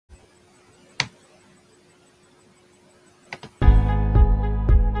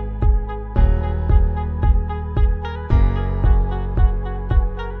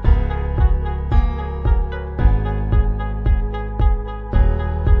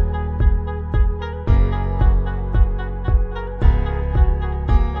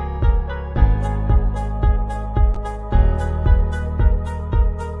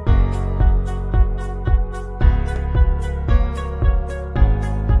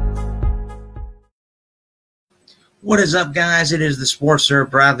What is up, guys? It is the Sports Sir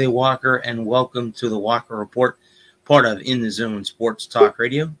Bradley Walker, and welcome to the Walker Report, part of In the Zone Sports Talk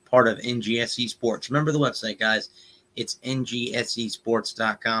Radio, part of NGSC Sports. Remember the website, guys. It's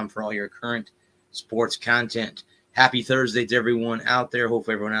ngscsports.com for all your current sports content. Happy Thursday to everyone out there.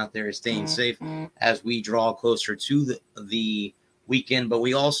 Hopefully everyone out there is staying safe as we draw closer to the weekend, but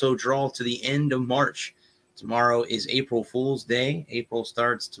we also draw to the end of March. Tomorrow is April Fool's Day. April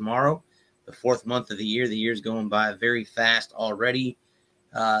starts tomorrow. The fourth month of the year. The year's going by very fast already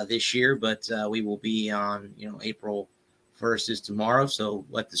this year, but we will be on, April 1st is tomorrow. So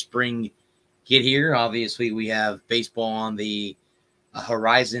let the spring get here. Obviously, we have baseball on the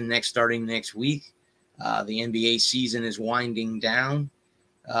horizon starting next week. The NBA season is winding down.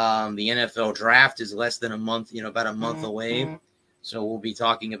 The NFL draft is less than a month, about a month away. So we'll be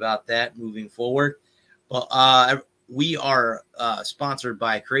talking about that moving forward. Well, we are sponsored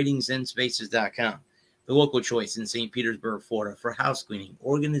by CreatingZenSpaces.com, the local choice in St. Petersburg, Florida, for house cleaning,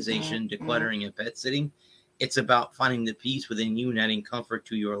 organization, decluttering, and pet sitting. It's about finding the peace within you and adding comfort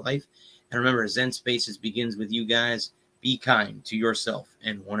to your life. And remember, Zen Spaces begins with you guys. Be kind to yourself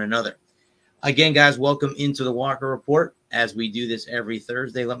and one another. Again, guys, welcome into the Walker Report. As we do this every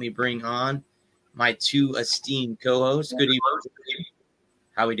Thursday, let me bring on my two esteemed co-hosts. Good evening.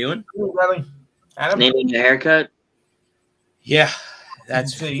 How we doing? Good, Adam? Needing a haircut? Yeah,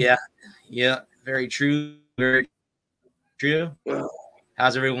 that's yeah, very true. Very true.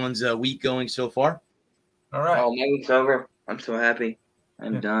 How's everyone's week going so far? All right. Oh, my week's over. I'm so happy.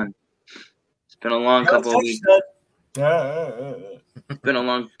 I'm done. It's been a long couple of weeks. It's been a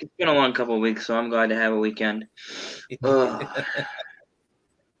long couple of weeks, so I'm glad to have a weekend. Oh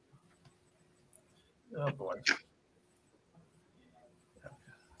boy.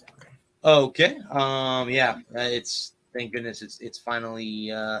 Okay. It's thank goodness it's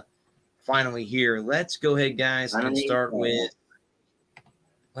finally here. Let's go ahead, guys, and start with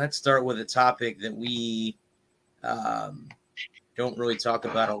a topic that we don't really talk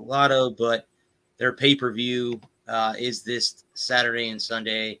about a lot of, but their pay-per-view is this Saturday and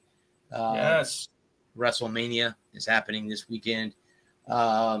Sunday. Yes. WrestleMania is happening this weekend.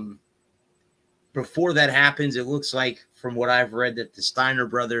 Before that happens, it looks like, from what I've read, that the Steiner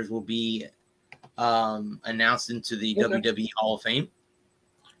brothers will be announced into the WWE Hall of Fame.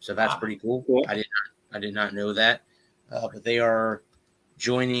 So that's pretty cool. I did not know that. But they are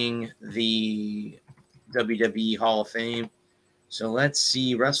joining the WWE Hall of Fame. So let's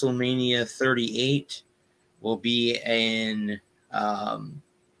see. WrestleMania 38 will be in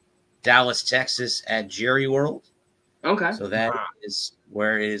Dallas, Texas at Jerry World. Okay. So that is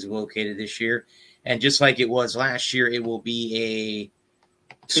where it is located this year. And just like it was last year, it will be a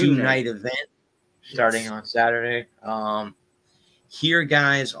two-night event starting on Saturday. Here,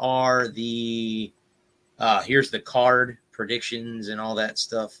 guys, are here's the card predictions and all that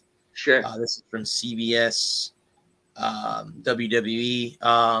stuff. Sure. This is from CBS, WWE.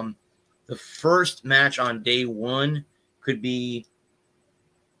 The first match on day one could be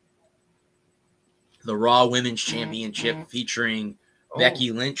the Raw Women's Championship featuring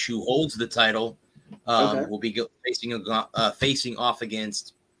Becky Lynch, who holds the title. Will be facing off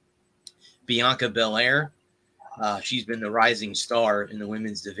against Bianca Belair. She's been the rising star in the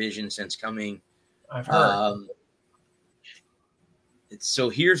women's division since coming. I've heard. So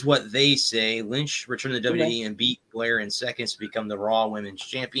here's what they say. Lynch returned to WWE and beat Blair in seconds to become the Raw Women's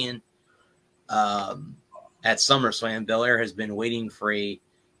Champion. At SummerSlam, Belair has been waiting for a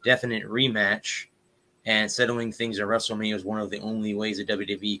definite rematch, and settling things at WrestleMania is one of the only ways that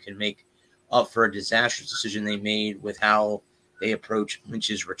WWE can make up for a disastrous decision they made with how they approach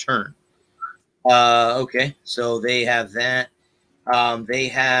Lynch's return. Okay, so they have that. They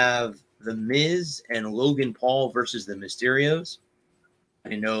have The Miz and Logan Paul versus the Mysterios. I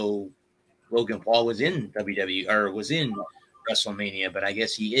didn't know Logan Paul was in WWE or was in WrestleMania, but I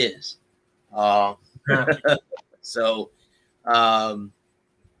guess he is. So,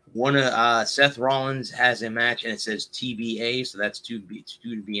 Seth Rollins has a match, and it says TBA, so that's to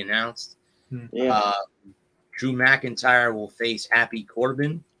be announced. Yeah. Drew McIntyre will face Happy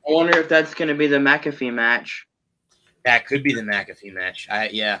Corbin. I wonder if that's going to be the McAfee match. That could be the McAfee match.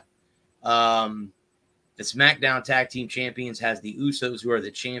 The SmackDown Tag Team Champions has the Usos, who are the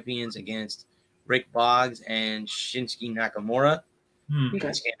champions, against Rick Boggs and Shinsuke Nakamura.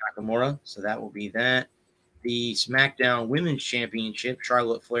 So that will be that. The SmackDown Women's Championship,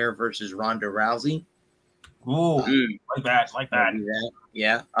 Charlotte Flair versus Ronda Rousey. Ooh, like that.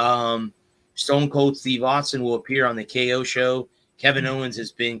 Yeah. Stone Cold Steve Austin will appear on the KO show. Kevin Owens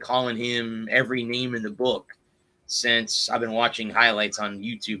has been calling him every name in the book since I've been watching highlights on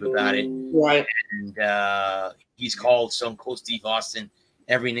YouTube about it. Right. And he's called Stone Cold Steve Austin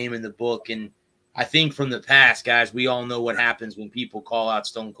every name in the book. And I think from the past, guys, we all know what happens when people call out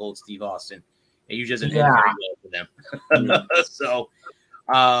Stone Cold Steve Austin. It usually doesn't end very well for them. So,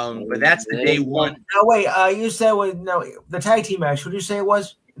 but that's the day one. No, wait. You said the tag team match. What did you say it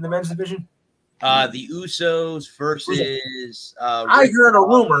was in the men's division? The Usos versus. I heard a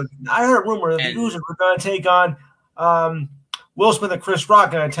rumor. That the Usos were going to take on Will Smith and Chris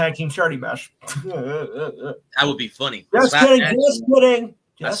Rock in a tag team charity match. That would be funny. Just kidding. Just kidding.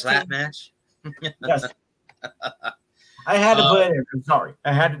 A slap match. Yes. I had to put it in. I'm sorry.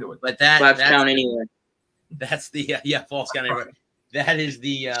 I had to do it. But that's count anyway. That's the false count anyway. That is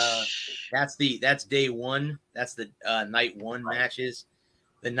that's day one. That's the night one matches.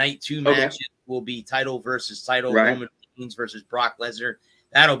 The night two matches will be title versus title. Right. Roman Reigns versus Brock Lesnar.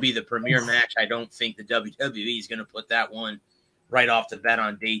 That'll be the premier match. I don't think the WWE is going to put that one right off the bat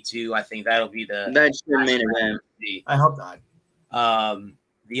on day two. I think that'll be that's the main event. I hope not.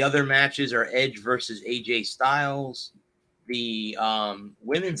 The other matches are Edge versus AJ Styles. The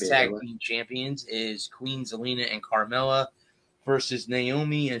women's tag team champions is Queen Zelina and Carmella versus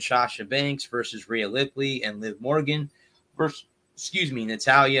Naomi and Sasha Banks versus Rhea Ripley and Liv Morgan versus,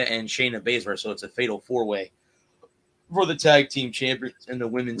 Natalya and Shayna Baszler. So it's a fatal four-way for the tag team champions in the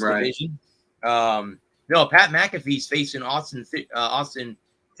women's division. No, Pat McAfee's facing Austin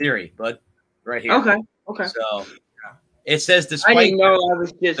Theory, bud, right here. Okay. So it says despite I didn't know I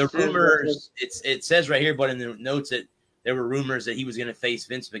was just the rumors, it says right here, but in the notes that there were rumors that he was going to face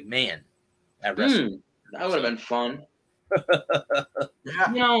Vince McMahon at WrestleMania. That would have been fun.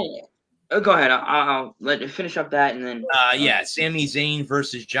 Yeah. Go ahead. I'll let you finish up that and then. Sami Zayn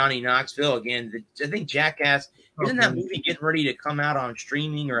versus Johnny Knoxville again. I think Jackass. Isn't that movie getting ready to come out on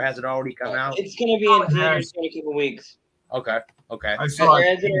streaming, or has it already come out? It's going to be in theaters in a couple weeks. Okay. Has it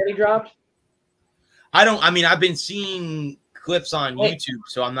already dropped? I've been seeing clips on YouTube,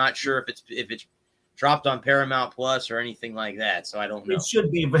 so I'm not sure if it's dropped on Paramount Plus or anything like that. So I don't know. It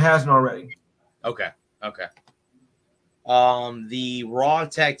should be, but hasn't already. Okay. The Raw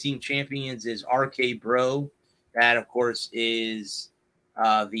Tag Team Champions is RK Bro. That, of course, is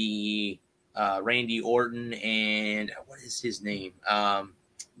the Randy Orton and what is his name?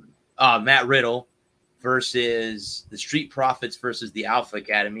 Matt Riddle versus the Street Profits versus the Alpha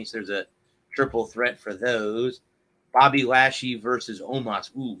Academy. So there's a triple threat for those. Bobby Lashley versus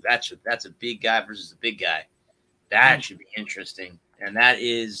Omos. Ooh, that's a big guy versus a big guy. That should be interesting. And that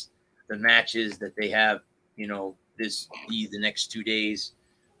is the matches that they have, the next 2 days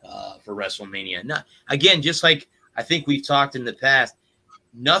for WrestleMania. Not again, just like I think we've talked in the past,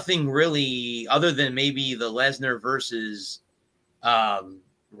 nothing really other than maybe the Lesnar versus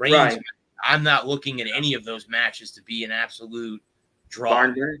Reigns. Right. I'm not looking at any of those matches to be an absolute draw.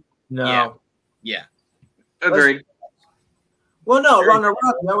 Barnder? No. Yeah. Agreed. Well, no, Ronda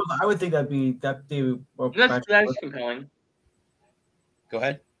Rousey. I would think that'd be that. That's compelling. Go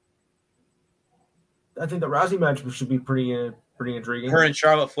ahead. I think the Rousey match should be pretty intriguing. Her and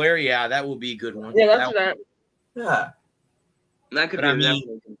Charlotte Flair, that will be a good one. Yeah, that's that. Yeah. That could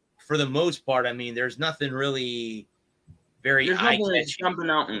be. For the most part, there's nothing really very eye-catching. Jumping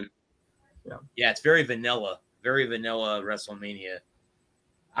out. Yeah, it's very vanilla WrestleMania.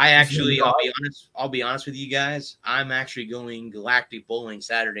 I'll be honest with you guys. I'm actually going Galactic Bowling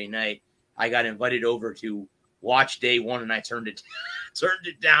Saturday night. I got invited over to watch day one, and I turned it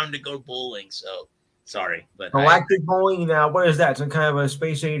down to go bowling. So sorry, but Galactic Bowling. Now, what is that? Some kind of a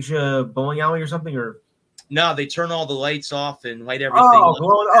space age bowling alley or something, or? No, they turn all the lights off and light everything.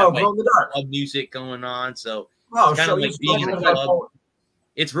 Glow in the dark. Club music going on, so it's kind of like being in a club.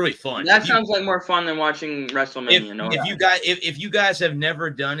 It's really fun. That sounds like more fun than watching WrestleMania. If you guys have never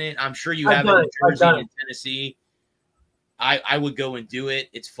done it, I'm sure you have in Jersey and Tennessee. I would go and do it.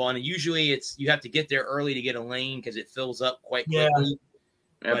 It's fun. And usually you have to get there early to get a lane because it fills up quite quickly.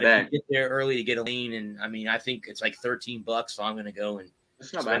 Yeah. But if you get there early to get a lane, and I think it's like $13, so I'm going to go and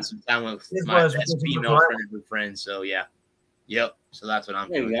spend some time with my best female friend and friends. So yep. So that's what I'm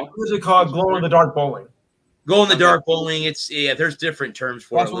doing. What is it called? Glow in the dark bowling. Go in the dark bowling. There's different terms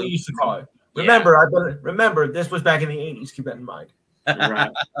for it. That's what we used to call it. Remember, this was back in the 80s. Keep that in mind.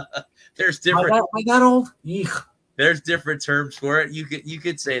 Right. There's different. Am I that old? Eek. There's different terms for it. You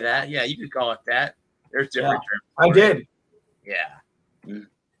could say that. Yeah, you could call it that. There's different terms. I did. Yeah.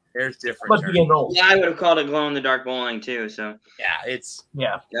 There's different. Must be getting old. Yeah, I would have called it glow in the dark bowling too. So it's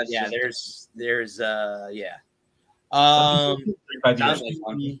There's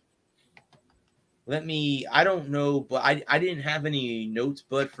Let me. I don't know, but I didn't have any notes,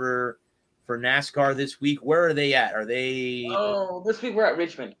 but for for NASCAR this week. Where are they at? Are they? Oh, this week we're at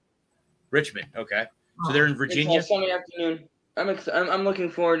Richmond. Richmond. Okay, so they're in Virginia. It's Sunday afternoon. I'm looking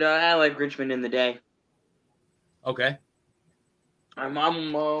forward to. I like Richmond in the day. Okay. Let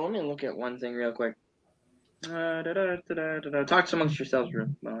me look at one thing real quick. Talk amongst yourselves, real.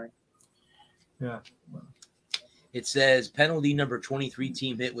 Yeah. It says penalty number 23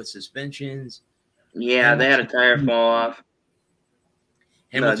 team hit with suspensions. Yeah, they had a tire fall off.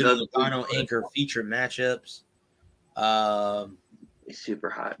 Hamilton and Logano anchor feature matchups. It's super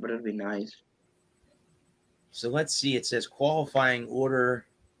hot, but it'd be nice. So let's see. It says qualifying order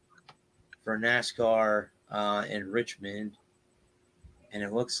for NASCAR in Richmond. And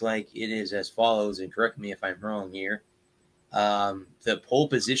it looks like it is as follows. And correct me if I'm wrong here. The pole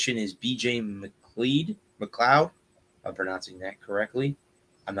position is BJ McLeod. If I'm pronouncing that correctly.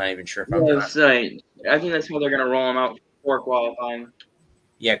 I'm not even sure if I'm pronouncing I think that's how they're going to roll them out for qualifying.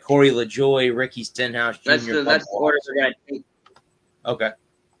 Yeah, Corey LaJoy, Ricky Stenhouse Jr. That's the order they're going to take. Okay.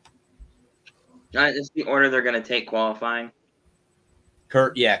 It's the order they're going to take qualifying.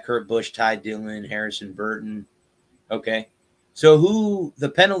 Kurt Busch, Ty Dillon, Harrison Burton. Okay. So the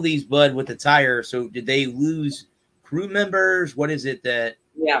penalties, Bud, with the tire, so did they lose crew members? What is it that?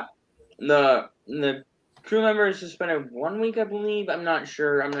 Yeah. The crew member is suspended 1 week, I believe. I'm not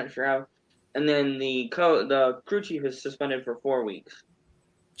sure how. And then the crew chief is suspended for 4 weeks.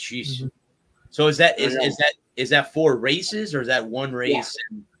 Jeez. Mm-hmm. So is that 4 races or is that one race?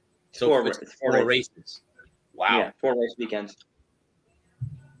 Yeah. So four races. Wow. Yeah, 4 race weekends.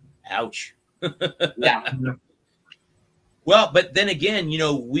 Ouch. Yeah. Well, but then again,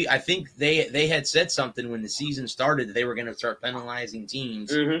 I think they had said something when the season started that they were going to start penalizing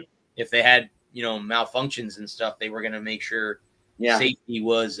teams if they had, malfunctions and stuff. They were going to make sure safety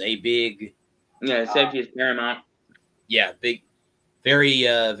was a big. Yeah, safety is paramount. Yeah, big, very,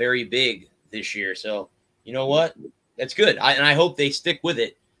 very big this year. So you know what? That's good. I hope they stick with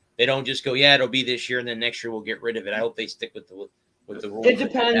it. They don't just go, it'll be this year, and then next year we'll get rid of it. I hope they stick with the rules. It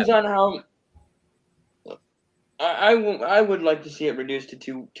depends on how. I would like to see it reduced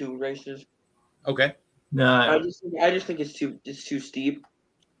to two races. Okay. No, I just think it's too steep.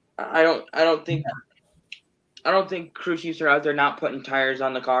 I don't think crew chiefs are out there not putting tires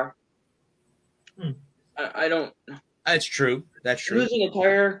on the car. I don't. That's true. That's true. Losing a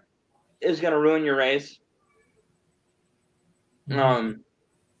tire is going to ruin your race.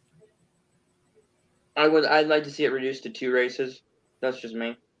 I'd like to see it reduced to 2 races. That's just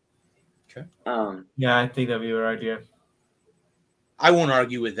me. Okay. Yeah, I think that'd be a good idea. I won't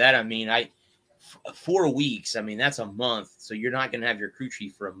argue with that. I mean, 4 weeks. I mean, that's a month. So you're not going to have your crew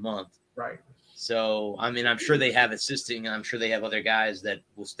chief for a month. Right. So, I mean, I'm sure they have assisting. I'm sure they have other guys that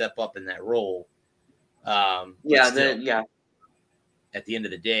will step up in that role. At the end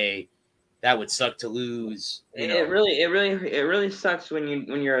of the day, that would suck to lose. It really sucks when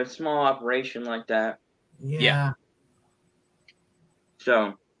you're a small operation like that. Yeah.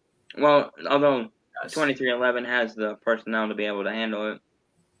 So, well, although 2311 has the personnel to be able to handle it.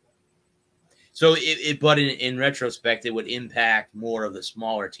 So, but in retrospect, it would impact more of the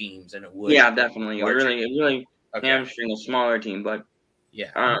smaller teams than it would. Yeah, definitely. It really hamstring a smaller team. But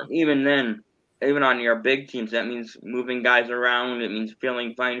even then, even on your big teams, that means moving guys around. It means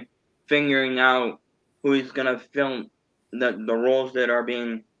figuring out who's gonna film the roles that are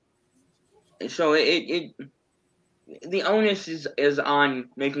being. So the onus is on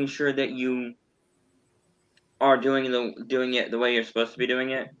making sure that you are doing it the way you're supposed to be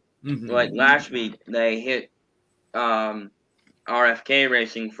doing it. Mm-hmm. Like last week, they hit RFK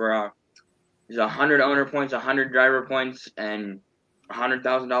Racing for 100 owner points, 100 driver points, and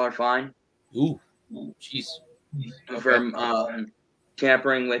 $100,000 fine. Ooh, jeez. For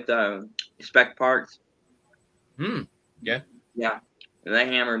tampering with spec parts. Yeah. Yeah, they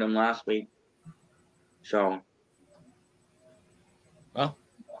hammered them last week. So. Well,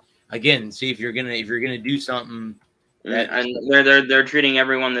 again, see if you're gonna do something. And they're treating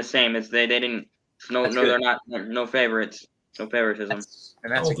everyone the same. It's they didn't. They're not. No favorites. No favoritism.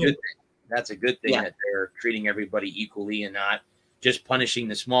 And that's a good thing. That's a good thing that they're treating everybody equally and not just punishing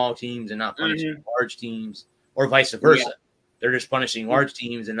the small teams and not punishing the large teams, or vice versa. Yeah. They're just punishing large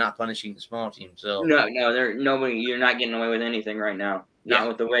teams and not punishing the small teams. So nobody. You're not getting away with anything right now. Not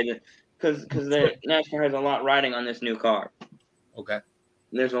with the way that because NASCAR has a lot riding on this new car. Okay.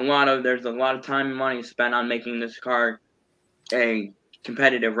 There's a lot of time and money spent on making this car a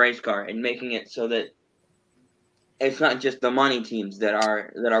competitive race car and making it so that it's not just the money teams that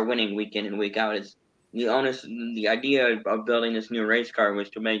are winning week in and week out. It's the idea of building this new race car was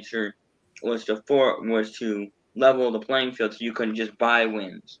to level the playing field so you couldn't just buy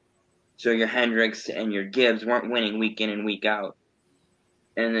wins. So your Hendricks and your Gibbs weren't winning week in and week out,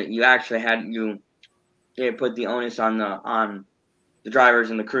 and you actually had put the onus on the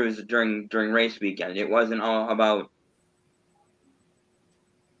drivers and the crews during race weekend. It wasn't all about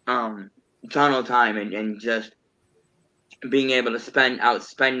tunnel time and just being able to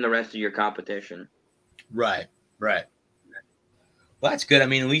outspend the rest of your competition. Right. Well, that's good. I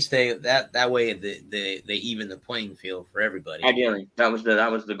mean, at least that way they even the playing field for everybody. Ideally, that was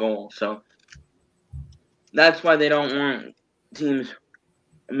the goal. So that's why they don't want teams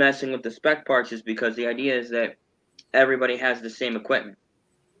messing with the spec parts, is because the idea is that everybody has the same equipment.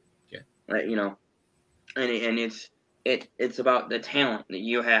 Yeah. Right. And it's about the talent that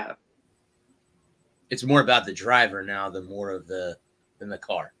you have. It's more about the driver now than the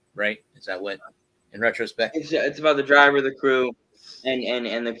car, right? Is that what, in retrospect? It's about the driver, the crew,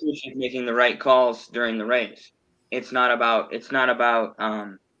 and the crew chief making the right calls during the race. It's not about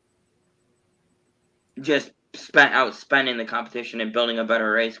just outspending the competition and building a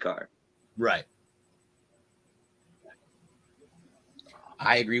better race car. Right.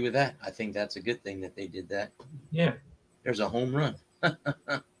 I agree with that. I think that's a good thing that they did that. Yeah. There's a home run.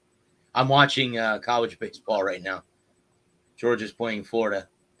 I'm watching college baseball right now. Georgia's playing Florida,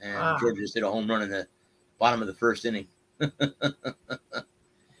 and Georgia just hit a home run in the bottom of the first inning. But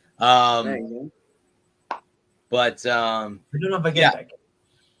I don't know if I get that.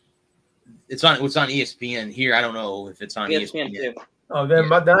 It's on ESPN here. I don't know if it's on ESPN too. Oh,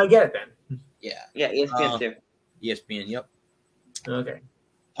 then I get it then. Yeah, ESPN too. ESPN, yep. Okay.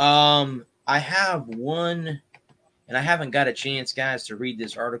 I have one, and I haven't got a chance, guys, to read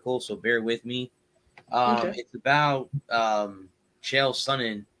this article, so bear with me. Okay. It's about Chael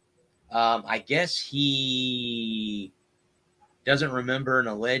Sonnen. I guess he doesn't remember an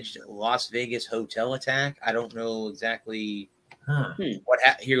alleged Las Vegas hotel attack. I don't know exactly what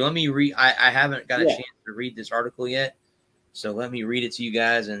here. Let me read. I haven't got a chance to read this article yet, so let me read it to you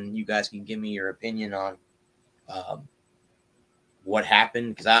guys, and you guys can give me your opinion on what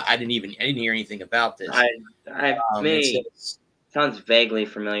happened, because I didn't hear anything about this. Sounds vaguely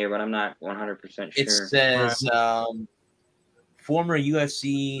familiar, but I'm not 100% sure. It says former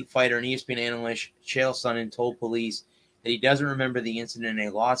UFC fighter and ESPN analyst Chael Sonnen told police that he doesn't remember the incident in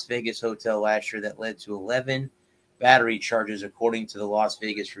a Las Vegas hotel last year that led to 11 battery charges, according to the Las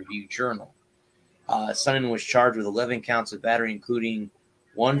Vegas Review-Journal. Sonnen was charged with 11 counts of battery, including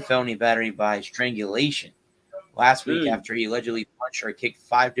one felony battery by strangulation, last week after he allegedly punched or kicked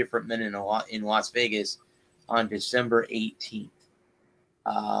 5 different men in Las Vegas on December 18th.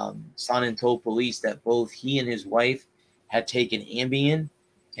 Sonnen told police that both he and his wife had taken Ambien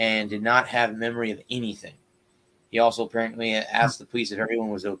and did not have memory of anything. He also apparently asked the police if everyone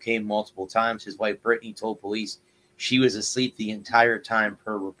was okay multiple times. His wife, Brittany, told police she was asleep the entire time,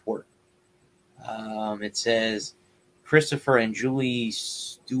 per report. It says Christopher and Julie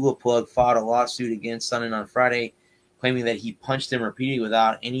Stuleplug filed a lawsuit against Sonnen on Friday, claiming that he punched them repeatedly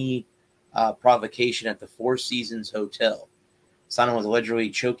without any provocation at the Four Seasons Hotel. Sonnen was allegedly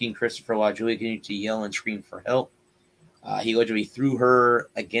choking Christopher while Julie continued to yell and scream for help. He allegedly threw her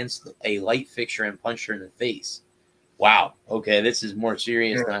against a light fixture and punched her in the face. Wow. Okay, this is more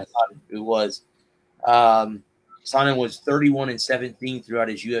serious than I thought it was. Sonnen was 31-17 throughout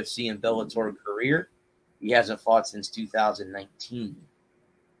his UFC and Bellator career. He hasn't fought since 2019.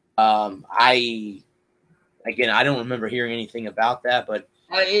 I don't remember hearing anything about that, but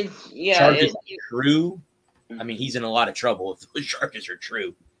charges are true. I mean, he's in a lot of trouble if those charges are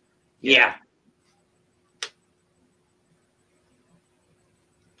true. Yeah.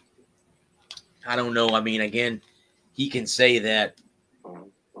 I don't know. I mean, again, he can say that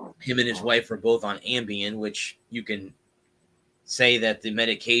him and his wife were both on Ambien, which you can say that the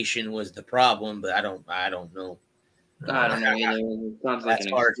medication was the problem, but I don't know. I don't know either. It sounds like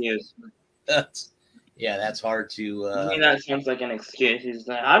an excuse. That's hard to. I mean, that sounds like an excuse. He's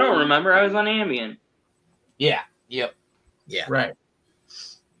like, I don't remember. I was on Ambien. Yeah. Yep. Yeah. Right.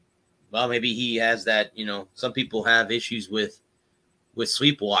 Well, maybe he has that. Some people have issues with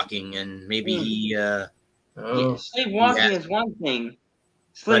sleepwalking, and maybe he. Sleepwalking is one thing.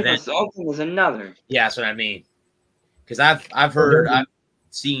 Sleepwalking is another. Yeah, that's what I mean. Because I've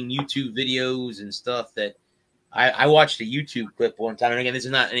seen YouTube videos and stuff that I watched a YouTube clip one time. And again, this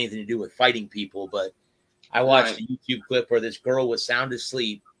is not anything to do with fighting people, but I watched a YouTube clip where this girl was sound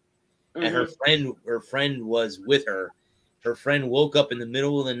asleep, and her friend was with her. Her friend woke up in the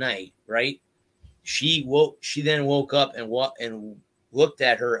middle of the night. Right? She then woke up and looked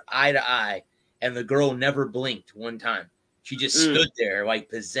at her eye to eye, and the girl never blinked one time. She just stood there like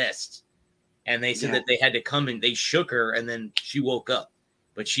possessed. And they said that they had to come and they shook her, and then she woke up.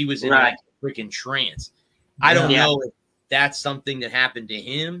 but she was in like a freaking trance. I don't know if that's something that happened to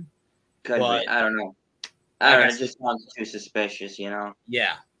him. Could be. I don't know. I don't know. It just sounds too suspicious, you know?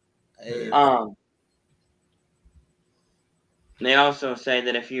 Yeah. They also say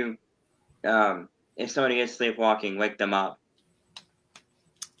that if somebody gets sleepwalking, wake them up.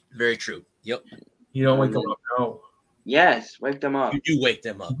 Very true. Yep. You don't wake them up, no. Yes, wake them up. You do wake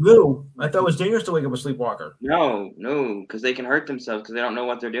them up. No, I thought it was dangerous to wake up a sleepwalker. No, because they can hurt themselves because they don't know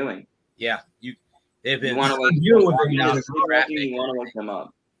what they're doing. Yeah, you want to wake them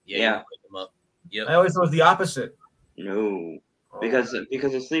up. Yeah. Wake them up. Yep. I always thought it was the opposite. No, because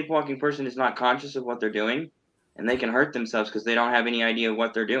a sleepwalking person is not conscious of what they're doing, and they can hurt themselves because they don't have any idea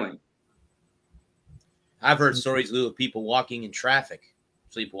what they're doing. I've heard stories, Lou, of people walking in traffic,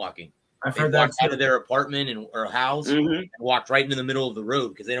 sleepwalking. I've heard that walked out of their apartment or house and walked right into the middle of the road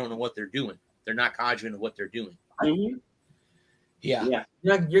because they don't know what they're doing. They're not cognizant of what they're doing. Yeah.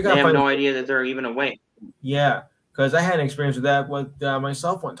 They have no idea that they're even awake. Yeah, because I had an experience with that with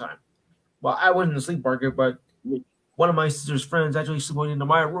myself one time. Well, I wasn't a sleepwalker, but one of my sister's friends actually slept into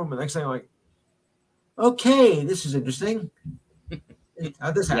my room, and the next thing I'm like, okay, this is interesting.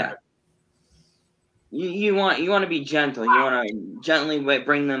 How'd this happen? You want to be gentle. You want to gently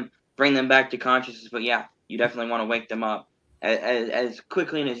bring them back to consciousness. But yeah, you definitely want to wake them up as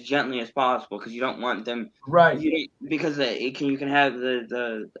quickly and as gently as possible because you don't want them because you can have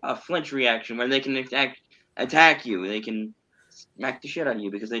a flinch reaction where they can attack you. They can smack the shit out of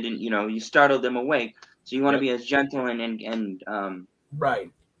you because they didn't. You startled them awake. So you want to be as gentle and you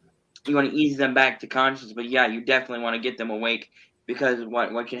want to ease them back to consciousness. But yeah, you definitely want to get them awake because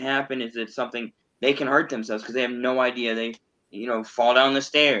what can happen is it's something. They can hurt themselves because they have no idea. They, fall down the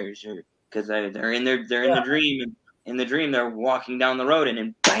stairs, or because they're in the dream. And in the dream, they're walking down the road, and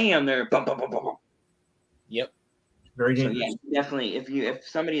then bam, they're bum bum bum bum. Yep. Very dangerous. So yeah, definitely. If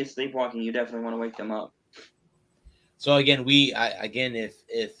somebody is sleepwalking, you definitely want to wake them up. So again,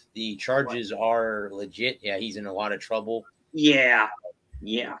 if the charges are legit, he's in a lot of trouble. Yeah.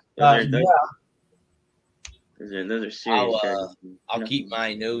 Those are serious. I'll keep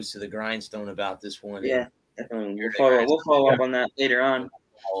my nose to the grindstone about this one. Yeah, definitely. We'll follow up on that later on.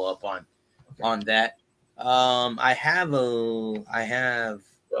 Follow up on that. I have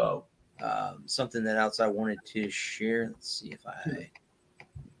something that else I wanted to share. Let's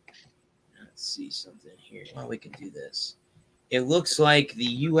see something here. Well, we can do this. It looks like the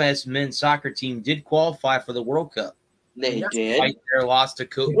U.S. men's soccer team did qualify for the World Cup. They did. Despite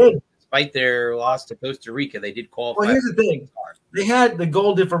their loss to Costa Rica, they did qualify. Well, here's the thing. They had the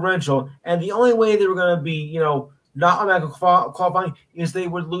goal differential, and the only way they were going to be, not automatically qualifying is they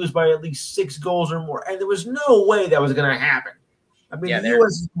would lose by at least 6 goals or more. And there was no way that was going to happen. I mean, the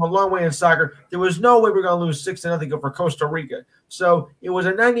U.S. is a long way in soccer. There was no way we were going to lose 6-0 for Costa Rica. So it was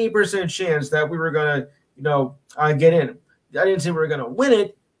a 98% chance that we were going to, get in. I didn't say we were going to win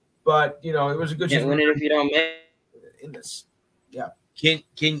it, but, it was a good chance. Win it if you don't make in this. Yeah. Can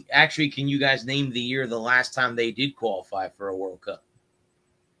you guys name the year the last time they did qualify for a World Cup?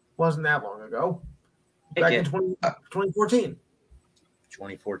 Wasn't that long ago. Back in 2014.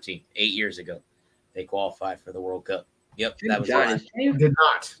 2014, 8 years ago, they qualified for the World Cup. Yep, that was did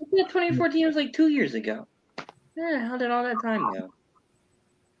not. 2014 was like 2 years ago. Yeah, how did all that time go?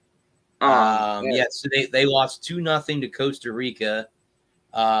 So they lost 2-0 to Costa Rica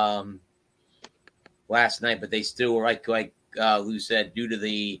last night, but they still were like Lou said, due to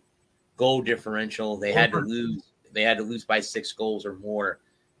the goal differential, they had to lose. They had to lose by 6 goals or more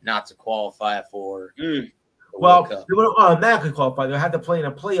not to qualify for. Well, they wouldn't automatically qualify. They had to play in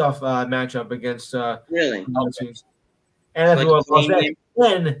a playoff matchup against really. And if lost that,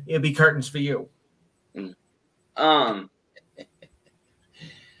 then it'd be curtains for you. You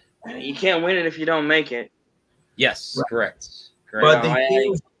can't win it if you don't make it. Yes, right. Correct.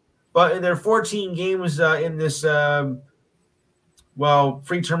 But in their 14 games in this, free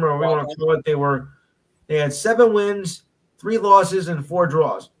tournament, we want to call it, they had 7 wins, 3 losses, and 4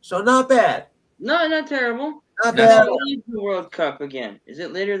 draws. So not bad. No, not terrible. Not bad. When is the World Cup again? Is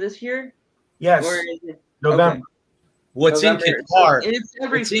it later this year? Yes. Or is it November. Okay. What's November. in Qatar? It's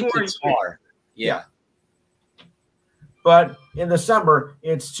every 4 years. Yeah. But in the summer,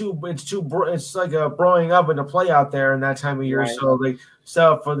 it's like a broiling oven to play out there in that time of year. Right. So they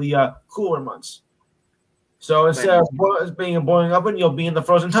sell for the cooler months. So instead of being a boiling oven, you'll be in the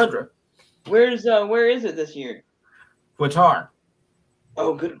frozen tundra. Where is it this year? Qatar.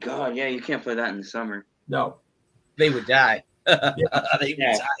 Oh, good God! Yeah, you can't play that in the summer. No, they would die. They would die in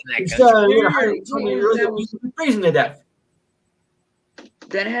that country. You're freezing to death.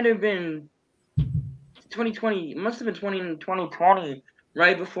 That had to have been 2020. It must have been 2020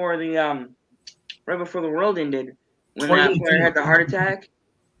 right before the world ended, when that player had the heart attack.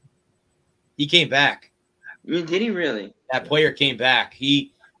 He came back. Did he really? That player came back.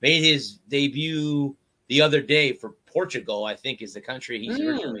 He made his debut the other day for Portugal, I think is the country he's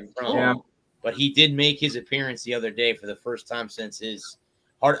originally from. Yeah. But he did make his appearance the other day for the first time since his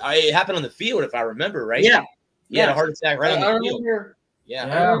heart. It happened on the field, if I remember, right? Yeah. He had a heart attack right on the field. Yeah.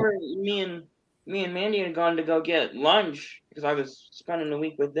 I remember me and Mandy had gone to go get lunch because I was spending the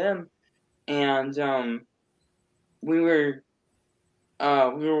week with them, and we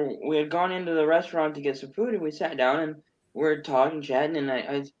had gone into the restaurant to get some food, and we sat down and we were talking, chatting,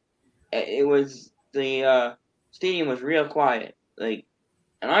 and it was the stadium was real quiet, like,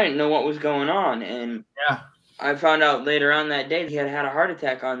 and I didn't know what was going on, and I found out later on that day he had had a heart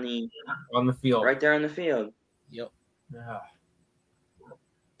attack on the field, right there on the field. Yep. Yeah.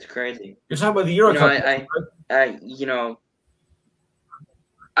 It's crazy. You're talking about the Euro Cup.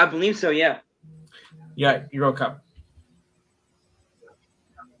 I believe so. Yeah. Yeah, Euro Cup.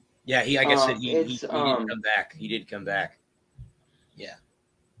 Yeah, he did come back. He did come back. Yeah.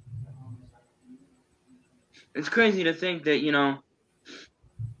 It's crazy to think that,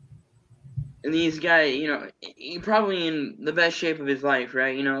 these guys, he probably in the best shape of his life,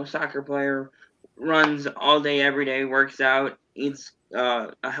 right? Soccer player, runs all day, every day, works out, eats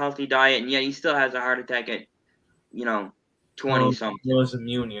a healthy diet, and yet he still has a heart attack at, 20-something. He was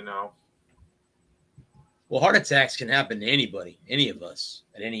immune, Well, heart attacks can happen to anybody, any of us,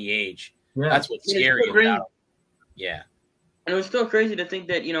 at any age. Yeah. That's what's scary about it. Yeah. And it was still crazy to think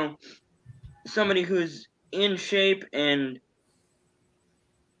that, somebody who's in shape and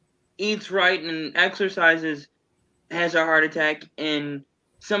eats right and exercises has a heart attack, and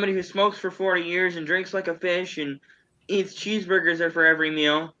somebody who smokes for 40 years and drinks like a fish and eats cheeseburgers for every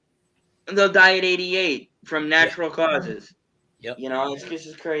meal, they'll die at 88 from natural causes. Yep. It's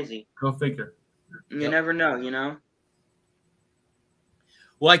just crazy. Go figure. You never know, Well,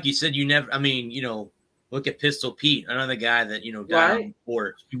 like you said, look at Pistol Pete, another guy that, died on the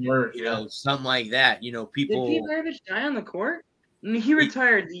court. Something like that. People. Did Pete Maravich die on the court? He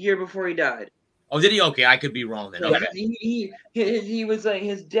retired the year before he died. Oh, did he? Okay, I could be wrong then. Okay. He was like,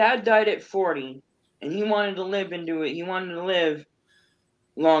 his dad died at 40, and he wanted to live into it. He wanted to live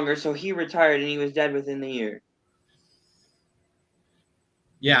longer, so he retired, and he was dead within the year.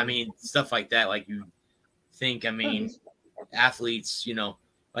 Yeah, stuff like that. Like you think, athletes,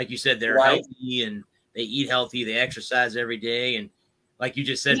 like you said, they're healthy and they eat healthy, they exercise every day, and like you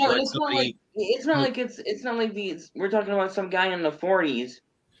just said, it's not like these. We're talking about some guy in the 40s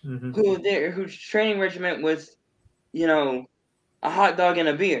whose training regimen was, a hot dog and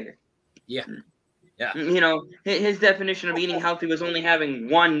a beer. Yeah. Yeah. His definition of eating healthy was only having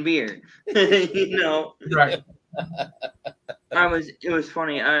one beer. Right. It was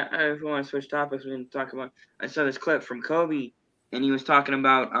funny. I want to switch topics. We didn't talk about. I saw this clip from Kobe, and he was talking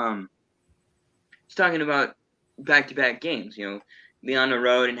about back-to-back games. Being on the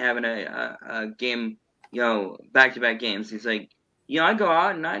road and having a game. Back-to-back games. He's like, I go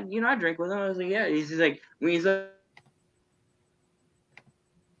out and I drink with him. I was like, yeah. He's like, when he's like.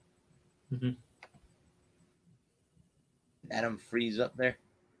 Adam freeze up there.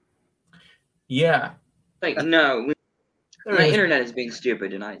 Yeah. Like, no. My internet is being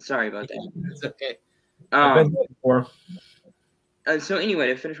stupid tonight. Sorry about that. It's okay. So anyway,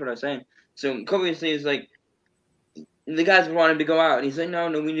 to finish what I was saying. So Kobe is like, the guys wanted to go out, and he's like, no,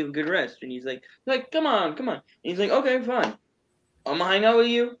 we need a good rest. And he's like, come on. And he's like, okay, fine. I'm gonna hang out with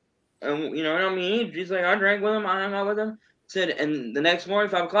you. And he's like, I drank with him, I hung out with him. And the next morning,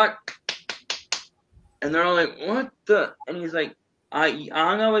 5 o'clock, and they're all like, what the? And he's like, I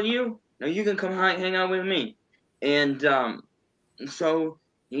hung out with you. Now you can come hang out with me. And so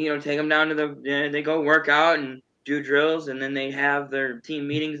take them down to they go work out and do drills, and then they have their team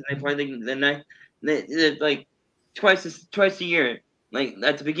meetings and they play the night like twice a year. Like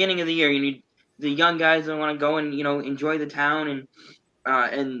at the beginning of the year, you need the young guys that want to go and enjoy the town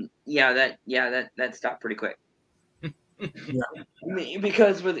and that stopped pretty quick. Yeah.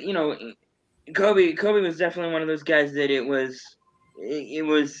 Because with Kobe was definitely one of those guys that it was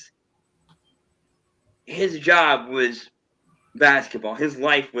his job was basketball. His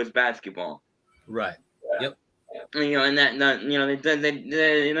life was basketball. Right. Yep. And they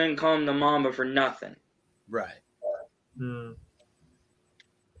didn't call him the Mamba for nothing. Right. Well,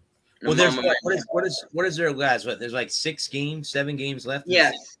 there's what is there, guys? What, there's like 7 games left.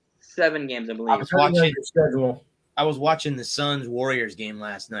 Yes, 7 games, I believe. I was watching the Suns Warriors game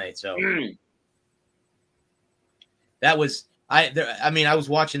last night, so that was. I mean, I was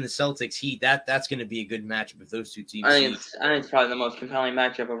watching the Celtics Heat. That's going to be a good matchup if those two teams. I think it's probably the most compelling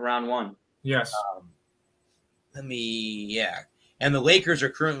matchup of round one. Yes. And the Lakers are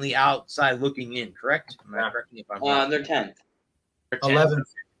currently outside looking in. Correct? Am I correct if I'm wrong? They're 10th. 11th.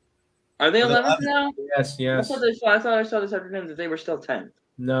 Are they 11th now? Yes. I thought I saw this afternoon that they were still 10th.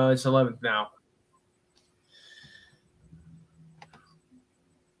 No, it's 11th now.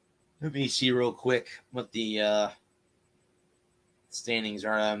 Let me see real quick what the standings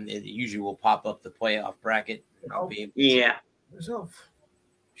are. It usually will pop up the playoff bracket. I'll be able to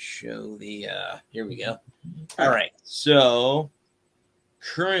show the here we go. All right. So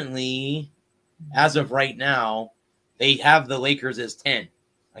currently, as of right now, they have the Lakers as 10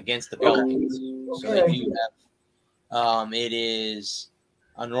 against the Pelicans. Okay. So they do have it is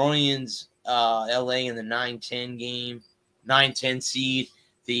New Orleans, LA in the 9-10 game, 9-10 seed.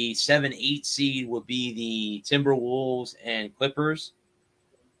 The 7-8 seed would be the Timberwolves and Clippers.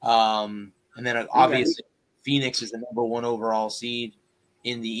 And then obviously Phoenix is the number 1 overall seed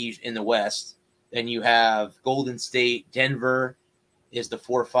in the West. Then you have Golden State, Denver is the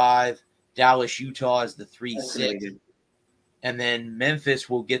 4-5, Dallas, Utah is the 3-6. And then Memphis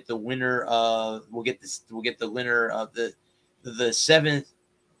will get the winner of the winner of the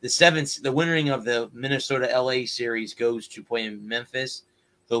winning of the Minnesota LA series goes to play in Memphis.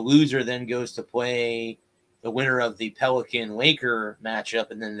 The loser then goes to play the winner of the Pelican Laker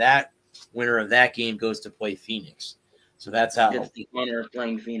matchup, and then that winner of that game goes to play Phoenix. So that's how it's the honor of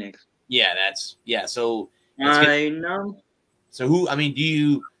playing Phoenix. Yeah, So I know. So who out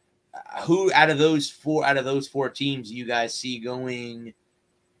of those four teams do you guys see going?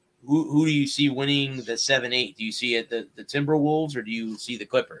 Who do you see winning the 7-8? Do you see it the Timberwolves or do you see the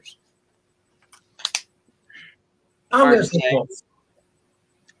Clippers? That's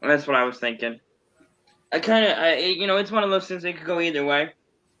what I was thinking. It's one of those things that could go either way.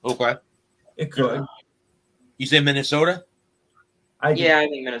 Okay. It could. You say Minnesota? I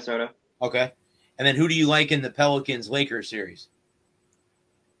think Minnesota. Okay. And then who do you like in the Pelicans-Lakers series?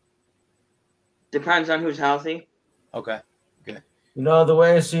 Depends on who's healthy. Okay. The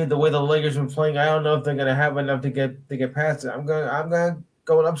way I see it, the way the Lakers have been playing, I don't know if they're gonna have enough to get past it. I'm gonna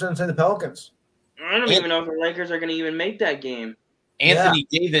go upset and say the Pelicans. I don't even know if the Lakers are gonna even make that game. Anthony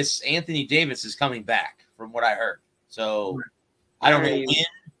Davis is coming back, from what I heard. So I don't know when.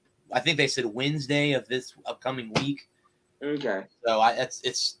 I think they said Wednesday of this upcoming week. Okay. So at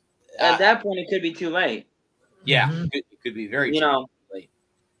that point, it could be too late. Yeah, it could be very too late.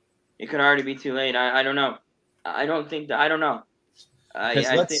 It could already be too late. I don't know. I don't think that. I don't know.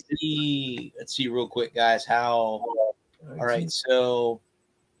 Let's see real quick, guys. How? All right. So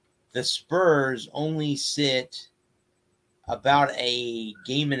the Spurs only sit about a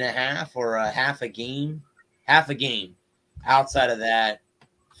game and a half or a half a game outside of that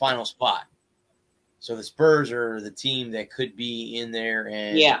final spot. So the Spurs are the team that could be in there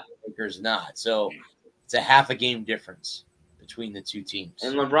and the Lakers not. So it's a half a game difference between the two teams.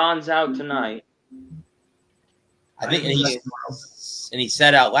 And LeBron's out tonight. I think and he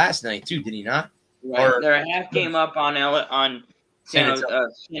sat out last night too, did he not? Right. They're a half game up on San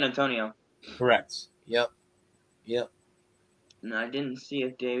Antonio. Correct. Yep. No, I didn't see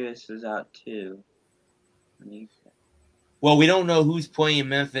if Davis was out too. Well, we don't know who's playing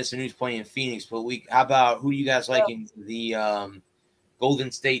Memphis and who's playing Phoenix, but how about who do you guys like in the Golden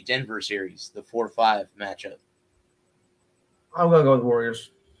State Denver series, the 4-5 matchup? I'm gonna go with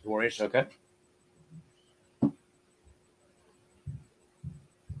Warriors. Warriors, okay.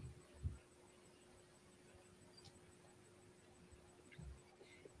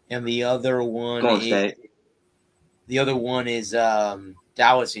 And the other one is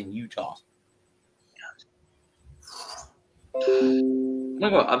Dallas and Utah. I'm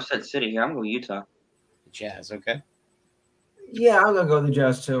gonna go upset city here. I'm gonna go Utah. The Jazz, okay. Yeah, I'm gonna go the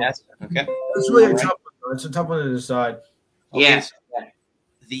Jazz too. Jazz, okay. It's really a tough one. It's a tough one to decide. Okay, yeah. So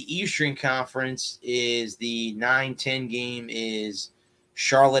the Eastern Conference is the 9-10 game is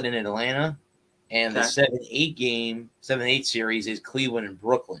Charlotte and Atlanta, and the 7-8 series is Cleveland and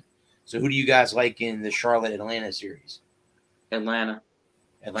Brooklyn. So who do you guys like in the Charlotte-Atlanta series? Atlanta.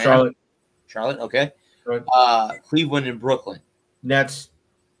 Charlotte, okay. Cleveland and Brooklyn. Nets.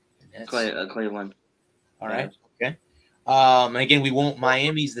 Cleveland. All right. Okay. And again, we won't.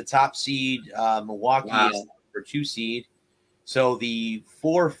 Miami's the top seed. Milwaukee is the number 2 seed. So the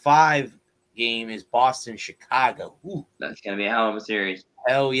 4-5 game is Boston-Chicago. Ooh, that's gonna be a hell of a series.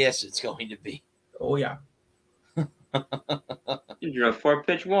 Hell yes, it's going to be. Oh yeah. You're a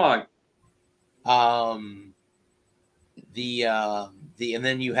 4-pitch walk. And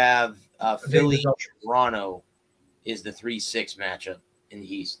then you have Philly, Toronto is the 3-6 matchup in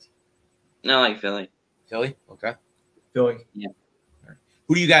the East? I like Philly. Philly? Okay. Philly. Yeah. Right.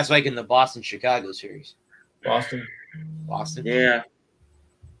 Who do you guys like in the Boston-Chicago series? Boston. Boston? Yeah.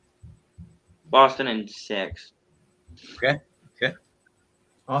 Boston in 6. Okay.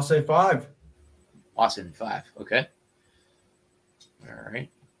 I'll say 5. Boston in 5. Okay. All right.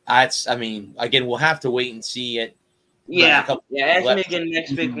 Again, we'll have to wait and see it. Yeah. Ask me again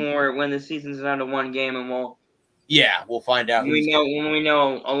next week when the season's down to 1 game, and we'll find out. When we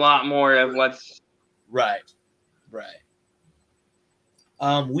know a lot more of what's right.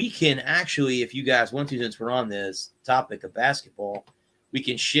 We can actually, if you guys want to, since we're on this topic of basketball, we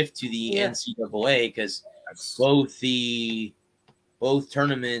can shift to the NCAA because both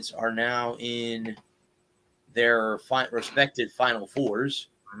tournaments are now in their respective Final Fours.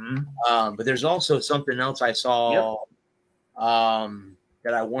 Mm-hmm. But there's also something else I saw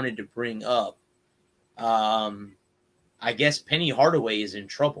that I wanted to bring up. I guess Penny Hardaway is in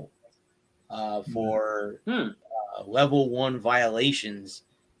trouble for level 1 violations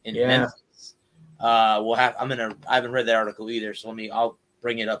in Memphis. I haven't read that article either, so I'll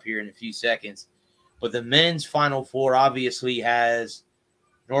bring it up here in a few seconds. But the men's Final Four obviously has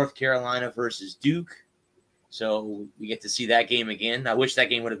North Carolina versus Duke. So we get to see that game again. I wish that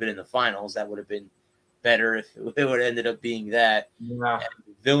game would have been in the finals. That would have been better if it would have ended up being that. Yeah.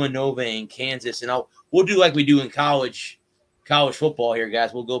 Villanova and Kansas. And we'll do like we do in college football here,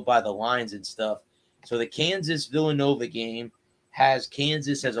 guys. We'll go by the lines and stuff. So the Kansas-Villanova game has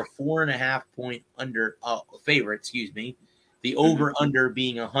Kansas as a 4.5 point favorite, the over-under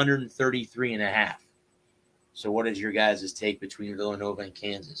being 133.5. So what is your guys' take between Villanova and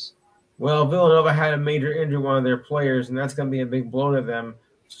Kansas? Well, Villanova had a major injury one of their players, and that's going to be a big blow to them.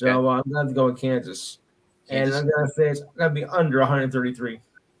 So I'm going to go with Kansas. And I'm going to say it's going to be under 133.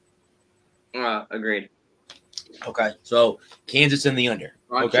 Agreed. Okay, so Kansas in the under.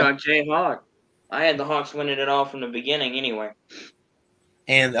 Jayhawk. I had the Hawks winning it all from the beginning anyway.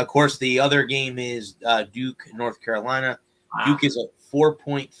 And, of course, the other game is Duke, North Carolina. Wow. Duke is a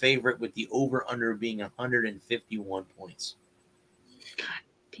 4-point favorite with the over-under being 151 points. God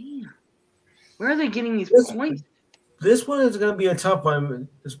damn. Where are they getting these points? This one is going to be a tough one,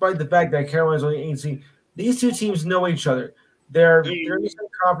 despite the fact that Carolina's only 8 seed. These two teams know each other. They're in the same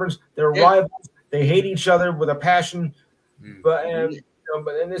conference. They're rivals. They hate each other with a passion. But